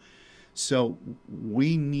come? So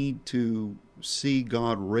we need to see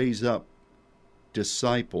God raise up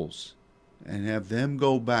disciples and have them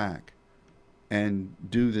go back and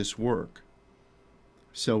do this work.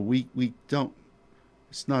 So we don't,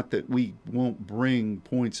 it's not that we won't bring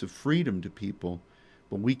points of freedom to people,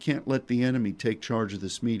 but we can't let the enemy take charge of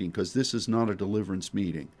this meeting, because this is not a deliverance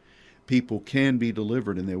meeting. People can be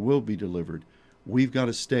delivered and they will be delivered. We've got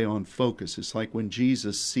to stay on focus. It's like when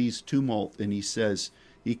Jesus sees tumult and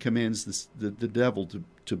he commands the devil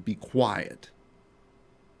to be quiet.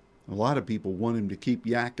 A lot of people want him to keep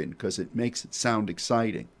yakking because it makes it sound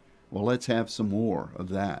exciting. Well, let's have some more of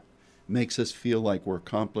that. It makes us feel like we're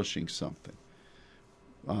accomplishing something.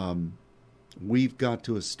 We've got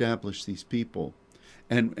to establish these people.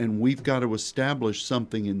 And we've got to establish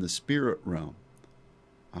something in the spirit realm.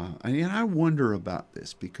 And I wonder about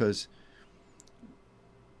this, because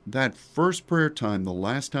that first prayer time, the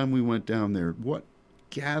last time we went down there, what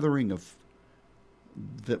gathering of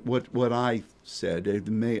that, what I said,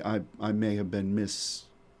 I may have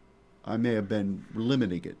been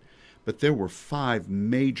limiting it, but there were 5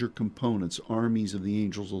 major components, armies of the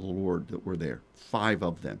angels of the Lord, that were there, 5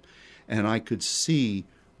 of them, and I could see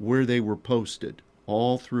where they were posted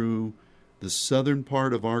all through the southern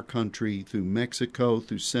part of our country, through Mexico,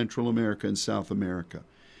 through Central America and South America.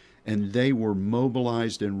 And they were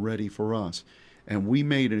mobilized and ready for us. And we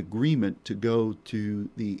made an agreement to go to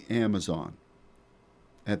the Amazon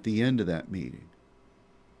at the end of that meeting.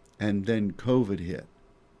 And then COVID hit.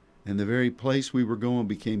 And the very place we were going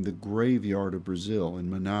became the graveyard of Brazil in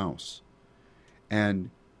Manaus. And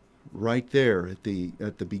right there at the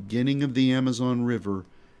beginning of the Amazon River,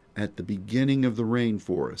 at the beginning of the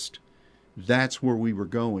rainforest, that's where we were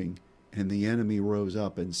going, and the enemy rose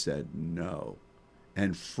up and said no,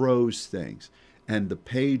 and froze things, and the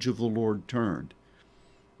page of the Lord turned.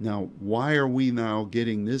 Now, why are we now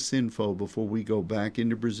getting this info before we go back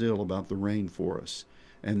into Brazil about the rainforests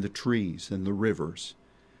and the trees and the rivers?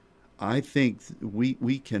 I think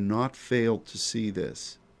we cannot fail to see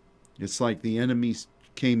this. It's like the enemy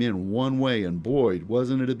came in one way, and boy,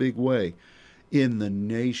 wasn't it a big way, in the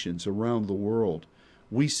nations around the world.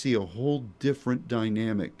 We see a whole different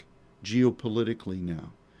dynamic geopolitically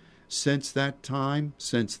now. Since that time,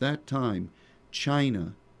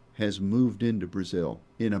 China has moved into Brazil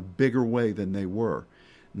in a bigger way than they were.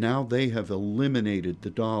 Now they have eliminated the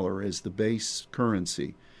dollar as the base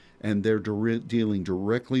currency, and they're dealing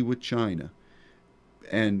directly with China.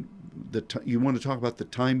 And you want to talk about the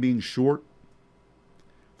time being short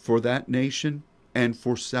for that nation and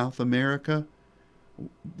for South America?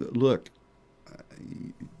 Look,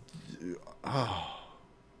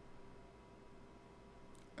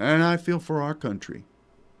 and I feel for our country,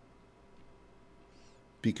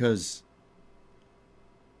 because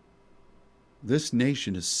this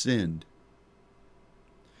nation has sinned.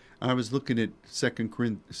 I was looking at 2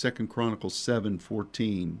 Chronicles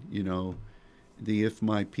 7:14, the "if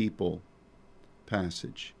my people"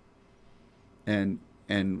 passage, and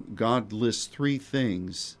God lists 3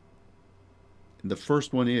 things. The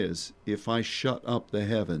first one is, if I shut up the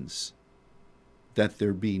heavens, that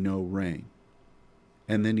there be no rain.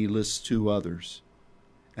 And then he lists 2 others.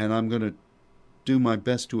 And I'm going to do my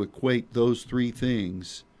best to equate those 3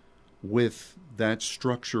 things with that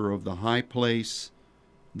structure of the high place,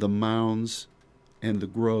 the mounds, and the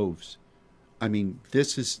groves. I mean,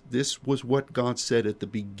 this was what God said at the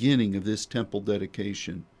beginning of this temple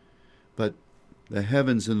dedication. But the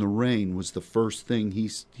heavens and the rain was the first thing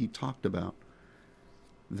he talked about.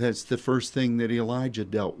 That's the first thing that Elijah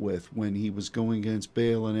dealt with when he was going against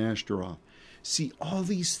Baal and Ashtaroth. See, all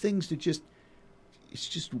these things that just, it's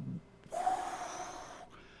just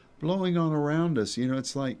blowing on around us. You know,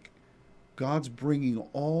 it's like God's bringing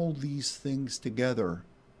all these things together,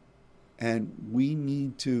 and we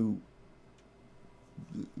need to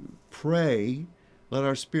pray, let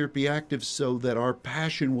our spirit be active so that our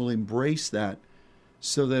passion will embrace that,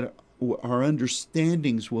 so that our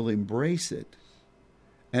understandings will embrace it.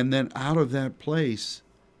 And then out of that place,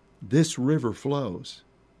 this river flows.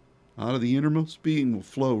 Out of the innermost being will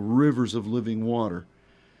flow rivers of living water.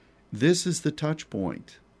 This is the touch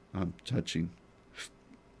point. I'm touching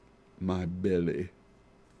my belly.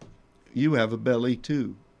 You have a belly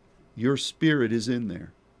too. Your spirit is in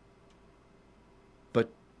there. But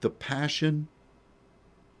the passion,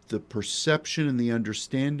 the perception, and the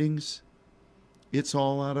understandings, it's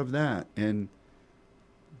all out of that. And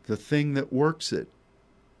the thing that works it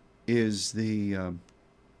is the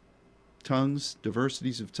tongues,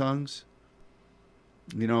 diversities of tongues.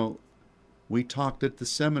 You know, we talked at the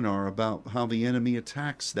seminar about how the enemy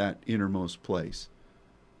attacks that innermost place.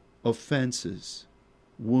 Offenses,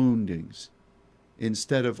 woundings.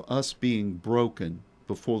 Instead of us being broken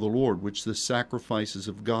before the Lord, which the sacrifices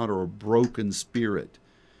of God are a broken spirit,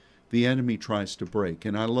 the enemy tries to break.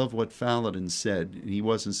 And I love what Faladin said, and he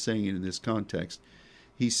wasn't saying it in this context.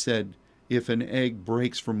 He said, if an egg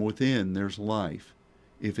breaks from within, there's life.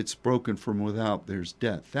 If it's broken from without, there's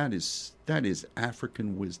death. That is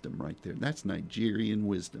African wisdom right there. That's Nigerian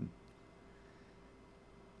wisdom.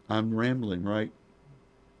 I'm rambling, right?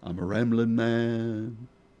 I'm a rambling man.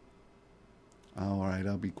 All right,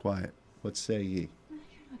 I'll be quiet. What say ye? You're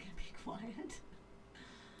not going to be quiet.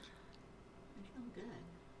 I feel good.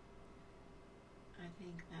 I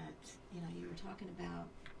think that, you were talking about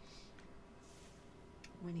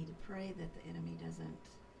we need to pray that the enemy doesn't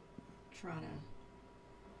try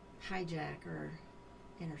to hijack or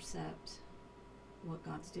intercept what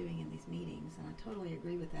God's doing in these meetings. And I totally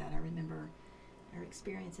agree with that. I remember our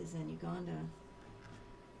experiences in Uganda.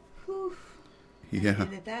 Whew. Yeah.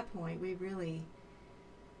 And at that point, we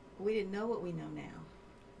didn't know what we know now.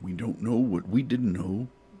 We don't know what we didn't know.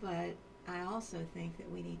 But I also think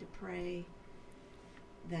that we need to pray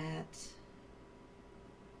that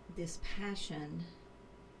this passion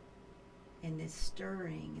and this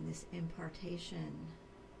stirring and this impartation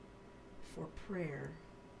for prayer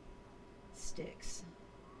sticks.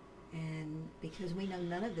 And because we know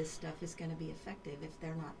none of this stuff is going to be effective if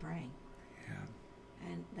they're not praying. Yeah.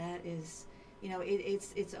 And that is,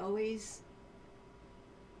 it's always,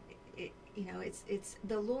 it's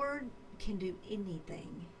the Lord can do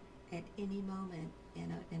anything at any moment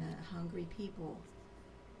in a hungry people.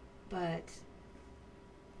 But,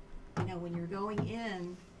 when you're going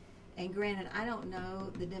in, and granted, I don't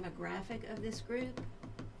know the demographic of this group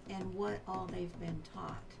and what all they've been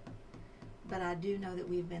taught. But I do know that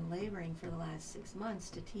we've been laboring for the last 6 months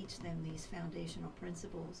to teach them these foundational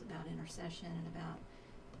principles about intercession and about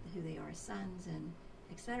who they are as sons and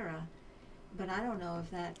etc. But I don't know if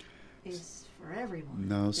that is for everyone.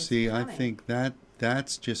 No, see, coming. I think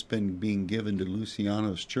that's just been being given to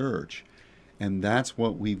Luciano's church. And that's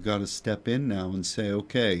what we've got to step in now and say,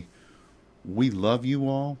 okay, we love you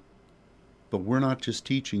all, but we're not just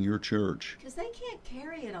teaching your church. Because they can't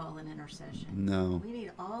carry it all in intercession. No. We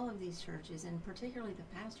need all of these churches, and particularly the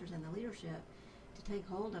pastors and the leadership, to take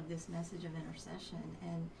hold of this message of intercession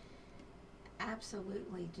and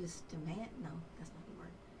absolutely just demand, no, that's not the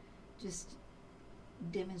word, just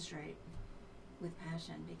demonstrate with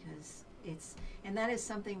passion, because and that is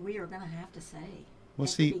something we are going to have to say. Well,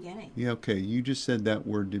 the beginning. Yeah, okay, you just said that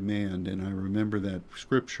word demand, and I remember that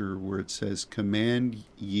scripture where it says, command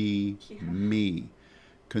ye me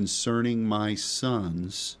concerning my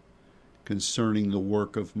sons, concerning the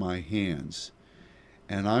work of my hands.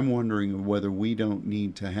 And I'm wondering whether we don't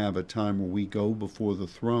need to have a time where we go before the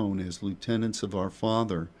throne as lieutenants of our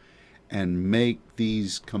Father and make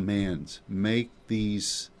these commands, make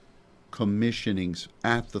these commissionings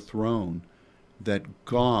at the throne, that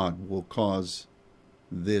God will cause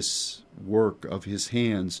this work of his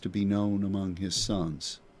hands to be known among his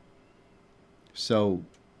sons. So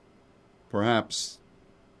perhaps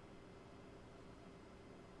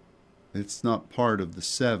it's not part of the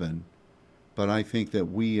 7, but I think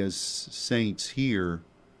that we as saints here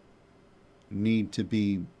need to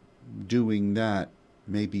be doing that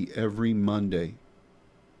maybe every Monday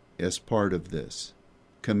as part of this.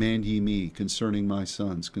 Command ye me concerning my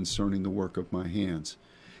sons, concerning the work of my hands.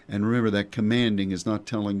 And remember that commanding is not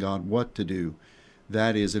telling God what to do.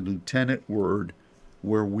 That is a lieutenant word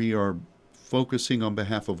where we are focusing on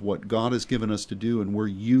behalf of what God has given us to do, and we're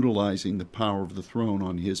utilizing the power of the throne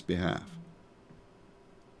on his behalf.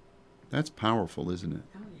 That's powerful, isn't it?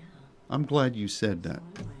 Oh, yeah. I'm glad you said that.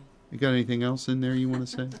 Absolutely. You got anything else in there you want to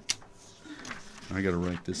say? I got to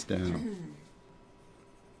write this down.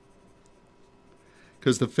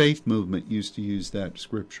 Because the faith movement used to use that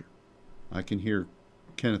scripture. I can hear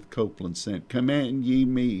Kenneth Copeland saying, "Command ye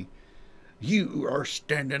me. You are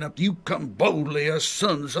standing up. You come boldly as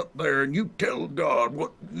sons up there, and you tell God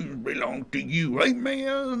what belongs to you.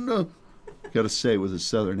 Amen." Got to say it with a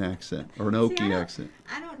southern accent or an Okie accent.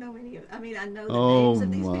 I don't know any of. I mean, I know the Oh names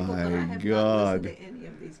of these people, but I my have God. not listened to any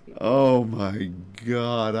of these people. Oh my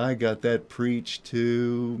God, I got that preached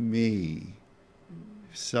to me.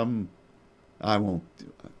 I won't.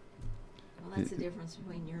 Well, that's the difference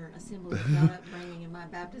between your Assembly of God upbringing and my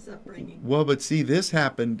Baptist upbringing. Well, but see, this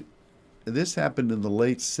happened in the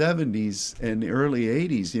late 70s and early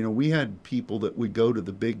 80s. You know, we had people that would go to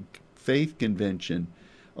the big faith convention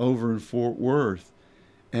over in Fort Worth,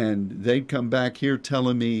 and they'd come back here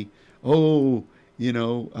telling me, "Oh, you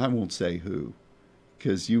know," I won't say who,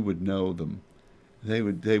 because you would know them. They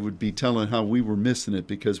would be telling how we were missing it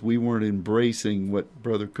because we weren't embracing what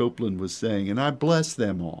Brother Copeland was saying, and I bless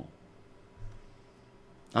them all.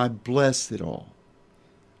 I bless it all.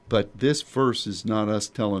 But this verse is not us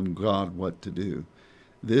telling God what to do.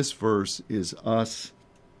 This verse is us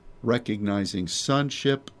recognizing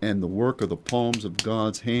sonship and the work of the palms of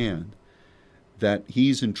God's hand, that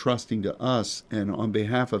He's entrusting to us, and on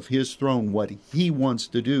behalf of His throne, what He wants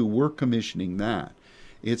to do, we're commissioning that.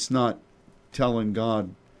 It's not telling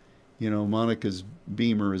God, you know, Monica's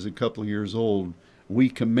Beamer is a couple of years old. We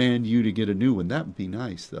command you to get a new one. That would be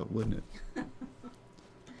nice, though, wouldn't it?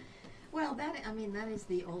 Well, that is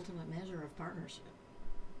the ultimate measure of partnership.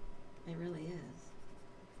 It really is.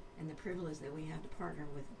 And the privilege that we have to partner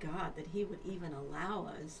with God, that He would even allow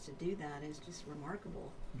us to do that, is just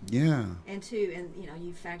remarkable. Yeah. And you know,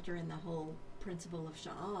 you factor in the whole principle of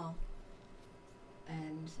Sha'al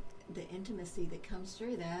and the intimacy that comes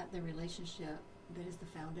through that, the relationship that is the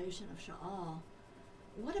foundation of Sha'al.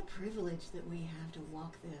 What a privilege that we have to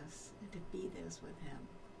walk this and to be this with Him.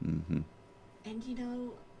 Mm-hmm. And you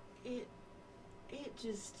know, it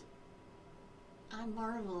just, I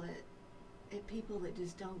marvel at people that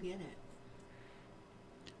just don't get it.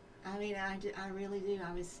 I mean, I really do.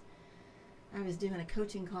 I was doing a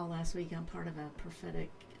coaching call last week. I'm part of a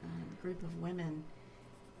prophetic group of women,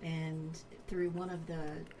 and through one of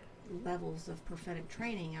the levels of prophetic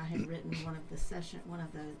training, I had written one of the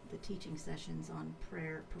teaching sessions on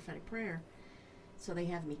prayer, prophetic prayer. So they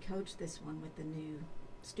have me coach this one with the new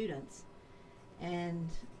students. And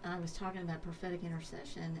I was talking about prophetic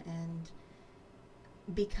intercession, and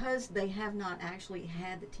because they have not actually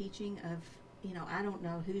had the teaching of, you know, I don't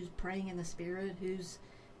know who's praying in the Spirit, who's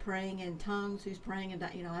praying in tongues, who's praying in,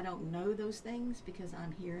 you know, I don't know those things because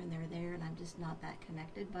I'm here and they're there and I'm just not that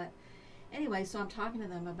connected. But anyway, so I'm talking to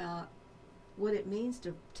them about what it means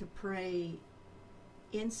to pray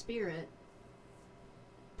in spirit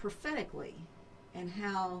prophetically, and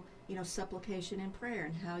how, you know, supplication and prayer,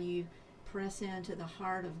 and how you press into the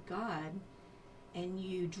heart of God and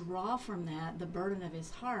you draw from that the burden of His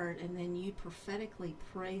heart, and then you prophetically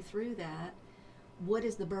pray through that. What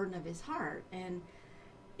is the burden of His heart? And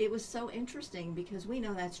it was so interesting because we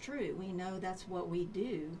know that's true. We know that's what we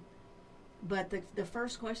do. But the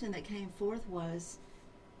first question that came forth was,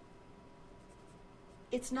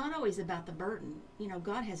 it's not always about the burden. You know,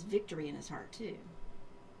 God has victory in His heart too,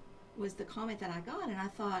 was the comment that I got. And I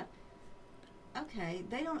thought, okay,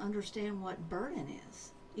 they don't understand what burden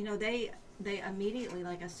is. You know, they immediately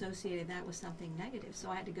associated that with something negative. So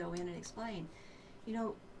I had to go in and explain, you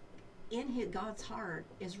know, in God's heart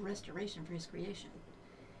is restoration for His creation.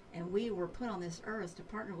 And we were put on this earth to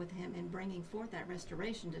partner with Him in bringing forth that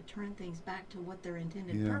restoration, to turn things back to what their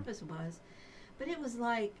intended purpose was. But it was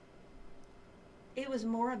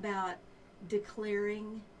more about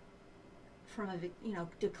declaring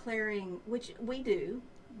declaring, which we do,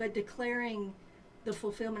 but declaring the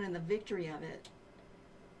fulfillment and the victory of it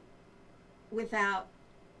without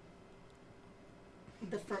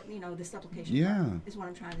the supplication is what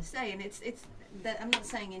I'm trying to say. And it's that I'm not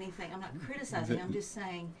saying anything. I'm not criticizing. I'm just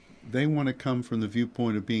saying they want to come from the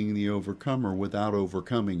viewpoint of being the overcomer without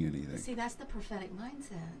overcoming anything. See, that's the prophetic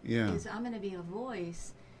mindset. Yeah. Is I'm going to be a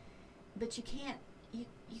voice, but you can't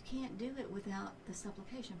do it without the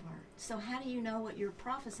supplication part. So how do you know what you're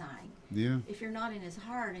prophesying? Yeah. If you're not in His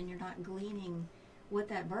heart and you're not gleaning what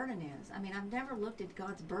that burden is. I mean, I've never looked at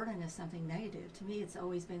God's burden as something negative. To me, it's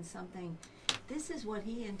always been something, this is what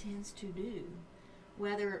He intends to do,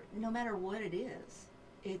 no matter what it is.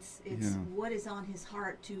 It's what is on His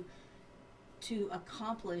heart to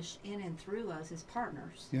accomplish in and through us as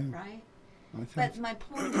partners, right? But my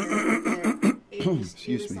point is that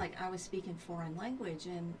Excuse was me. like I was speaking foreign language,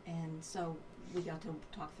 and so we got to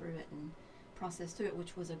talk through it and process through it,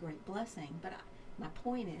 which was a great blessing. But my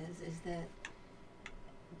point is that,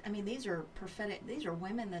 I mean, these are prophetic. These are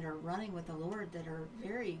women that are running with the Lord that are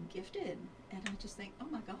very gifted, and I just think, oh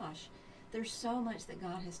my gosh, there's so much that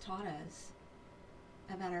God has taught us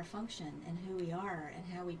about our function and who we are and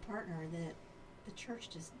how we partner that the church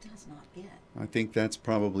just does not get. I think that's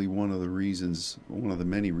probably one of the reasons, one of the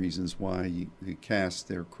many reasons why you cast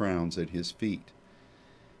their crowns at his feet.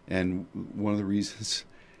 And one of the reasons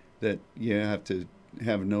that you have to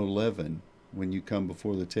have no leaven when you come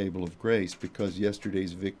before the table of grace, because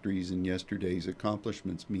yesterday's victories and yesterday's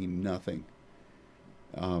accomplishments mean nothing.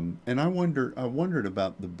 And I wondered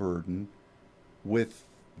about the burden with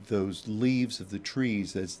those leaves of the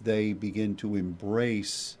trees as they begin to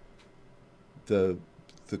embrace the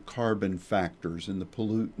carbon factors and the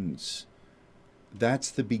pollutants. That's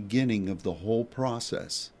the beginning of the whole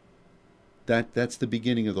process. That's the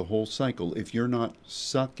beginning of the whole cycle. If you're not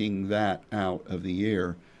sucking that out of the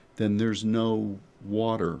air, then there's no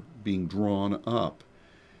water being drawn up.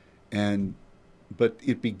 But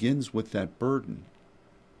it begins with that burden.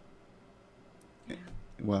 Yeah.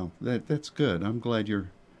 Well, that's good. I'm glad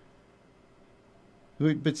you're.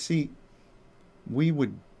 But see, we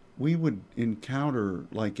would encounter,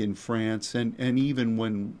 like in France, and even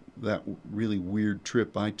when that really weird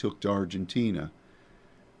trip I took to Argentina,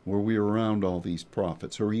 where we were around all these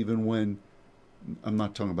prophets, or even when, I'm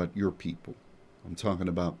not talking about your people, I'm talking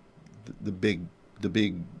about the big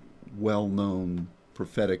well-known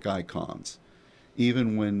prophetic icons.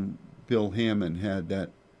 Even when Bill Hammond had that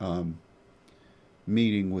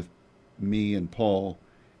meeting with me and Paul,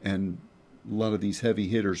 and a lot of these heavy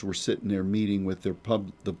hitters were sitting there meeting with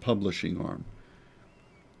the publishing arm.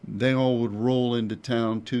 They all would roll into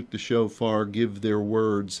town, toot the shofar, give their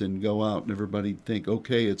words, and go out, and everybody'd think,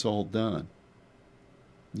 okay, it's all done.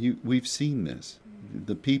 We've seen this,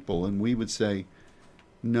 the people, and we would say,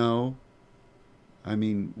 no. I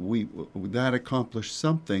mean, that accomplished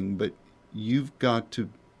something, but you've got to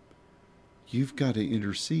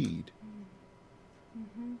intercede.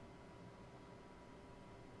 Mm-hmm.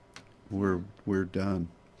 We're done.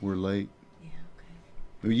 We're late. Yeah, okay.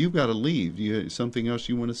 Well, you've got to leave. Do you have something else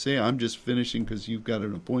you want to say? I'm just finishing because you've got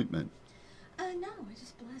an appointment. No, I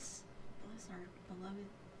just bless our beloved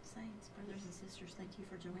saints, brothers and sisters. Thank you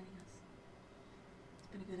for joining us. It's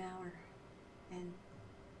been a good hour and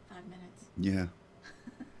 5 minutes. Yeah.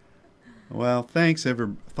 Well, thanks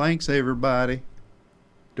everybody.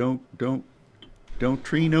 Don't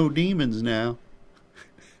tree no demons now.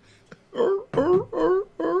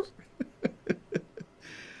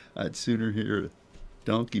 I'd sooner hear a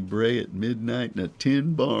donkey bray at midnight in a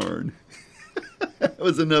tin barn. That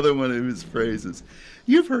was another one of his phrases.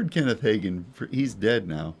 You've heard Kenneth Hagin. He's dead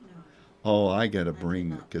now. No. Oh, I got to I did bring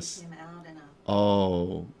not it because. pick him out in a.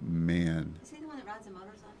 Oh man. Is he the one that rides a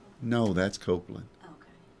motorcycle? No, that's Copeland. Oh,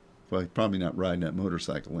 okay. Well, he's probably not riding that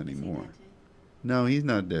motorcycle Is he anymore. dead too? No, he's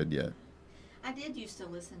not dead yet. I did used to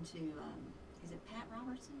listen to. Is it Pat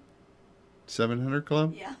Robertson? 700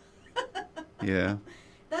 Club? Yeah. Yeah.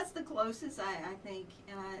 That's the closest I think,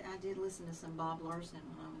 and I did listen to some Bob Larson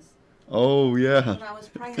Oh, yeah. when I was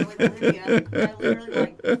pregnant with Olivia. I literally,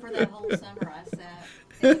 like, for that whole summer I sat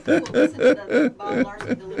and people listen to the Bob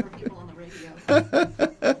Larson deliver people on the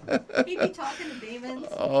radio. He'd be talking to demons.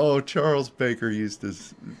 Oh, Charles Baker used to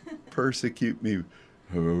persecute me.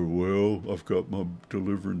 Oh, well, I've got my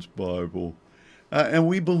deliverance Bible. And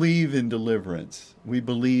we believe in deliverance. We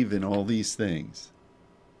believe in all these things.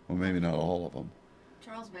 Well, maybe not all of them.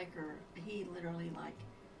 Charles Baker, he literally, like,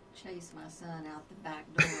 chased my son out the back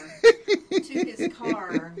door to his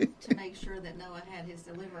car to make sure that Noah had his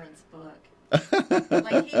deliverance book.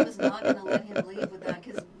 Like, he was not going to let him leave with that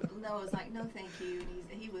because Noah was like, no, thank you.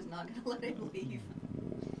 And he was not going to let him leave.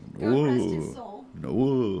 God rest his soul.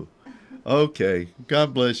 No. Okay.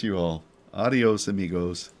 God bless you all. Adios,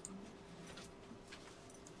 amigos.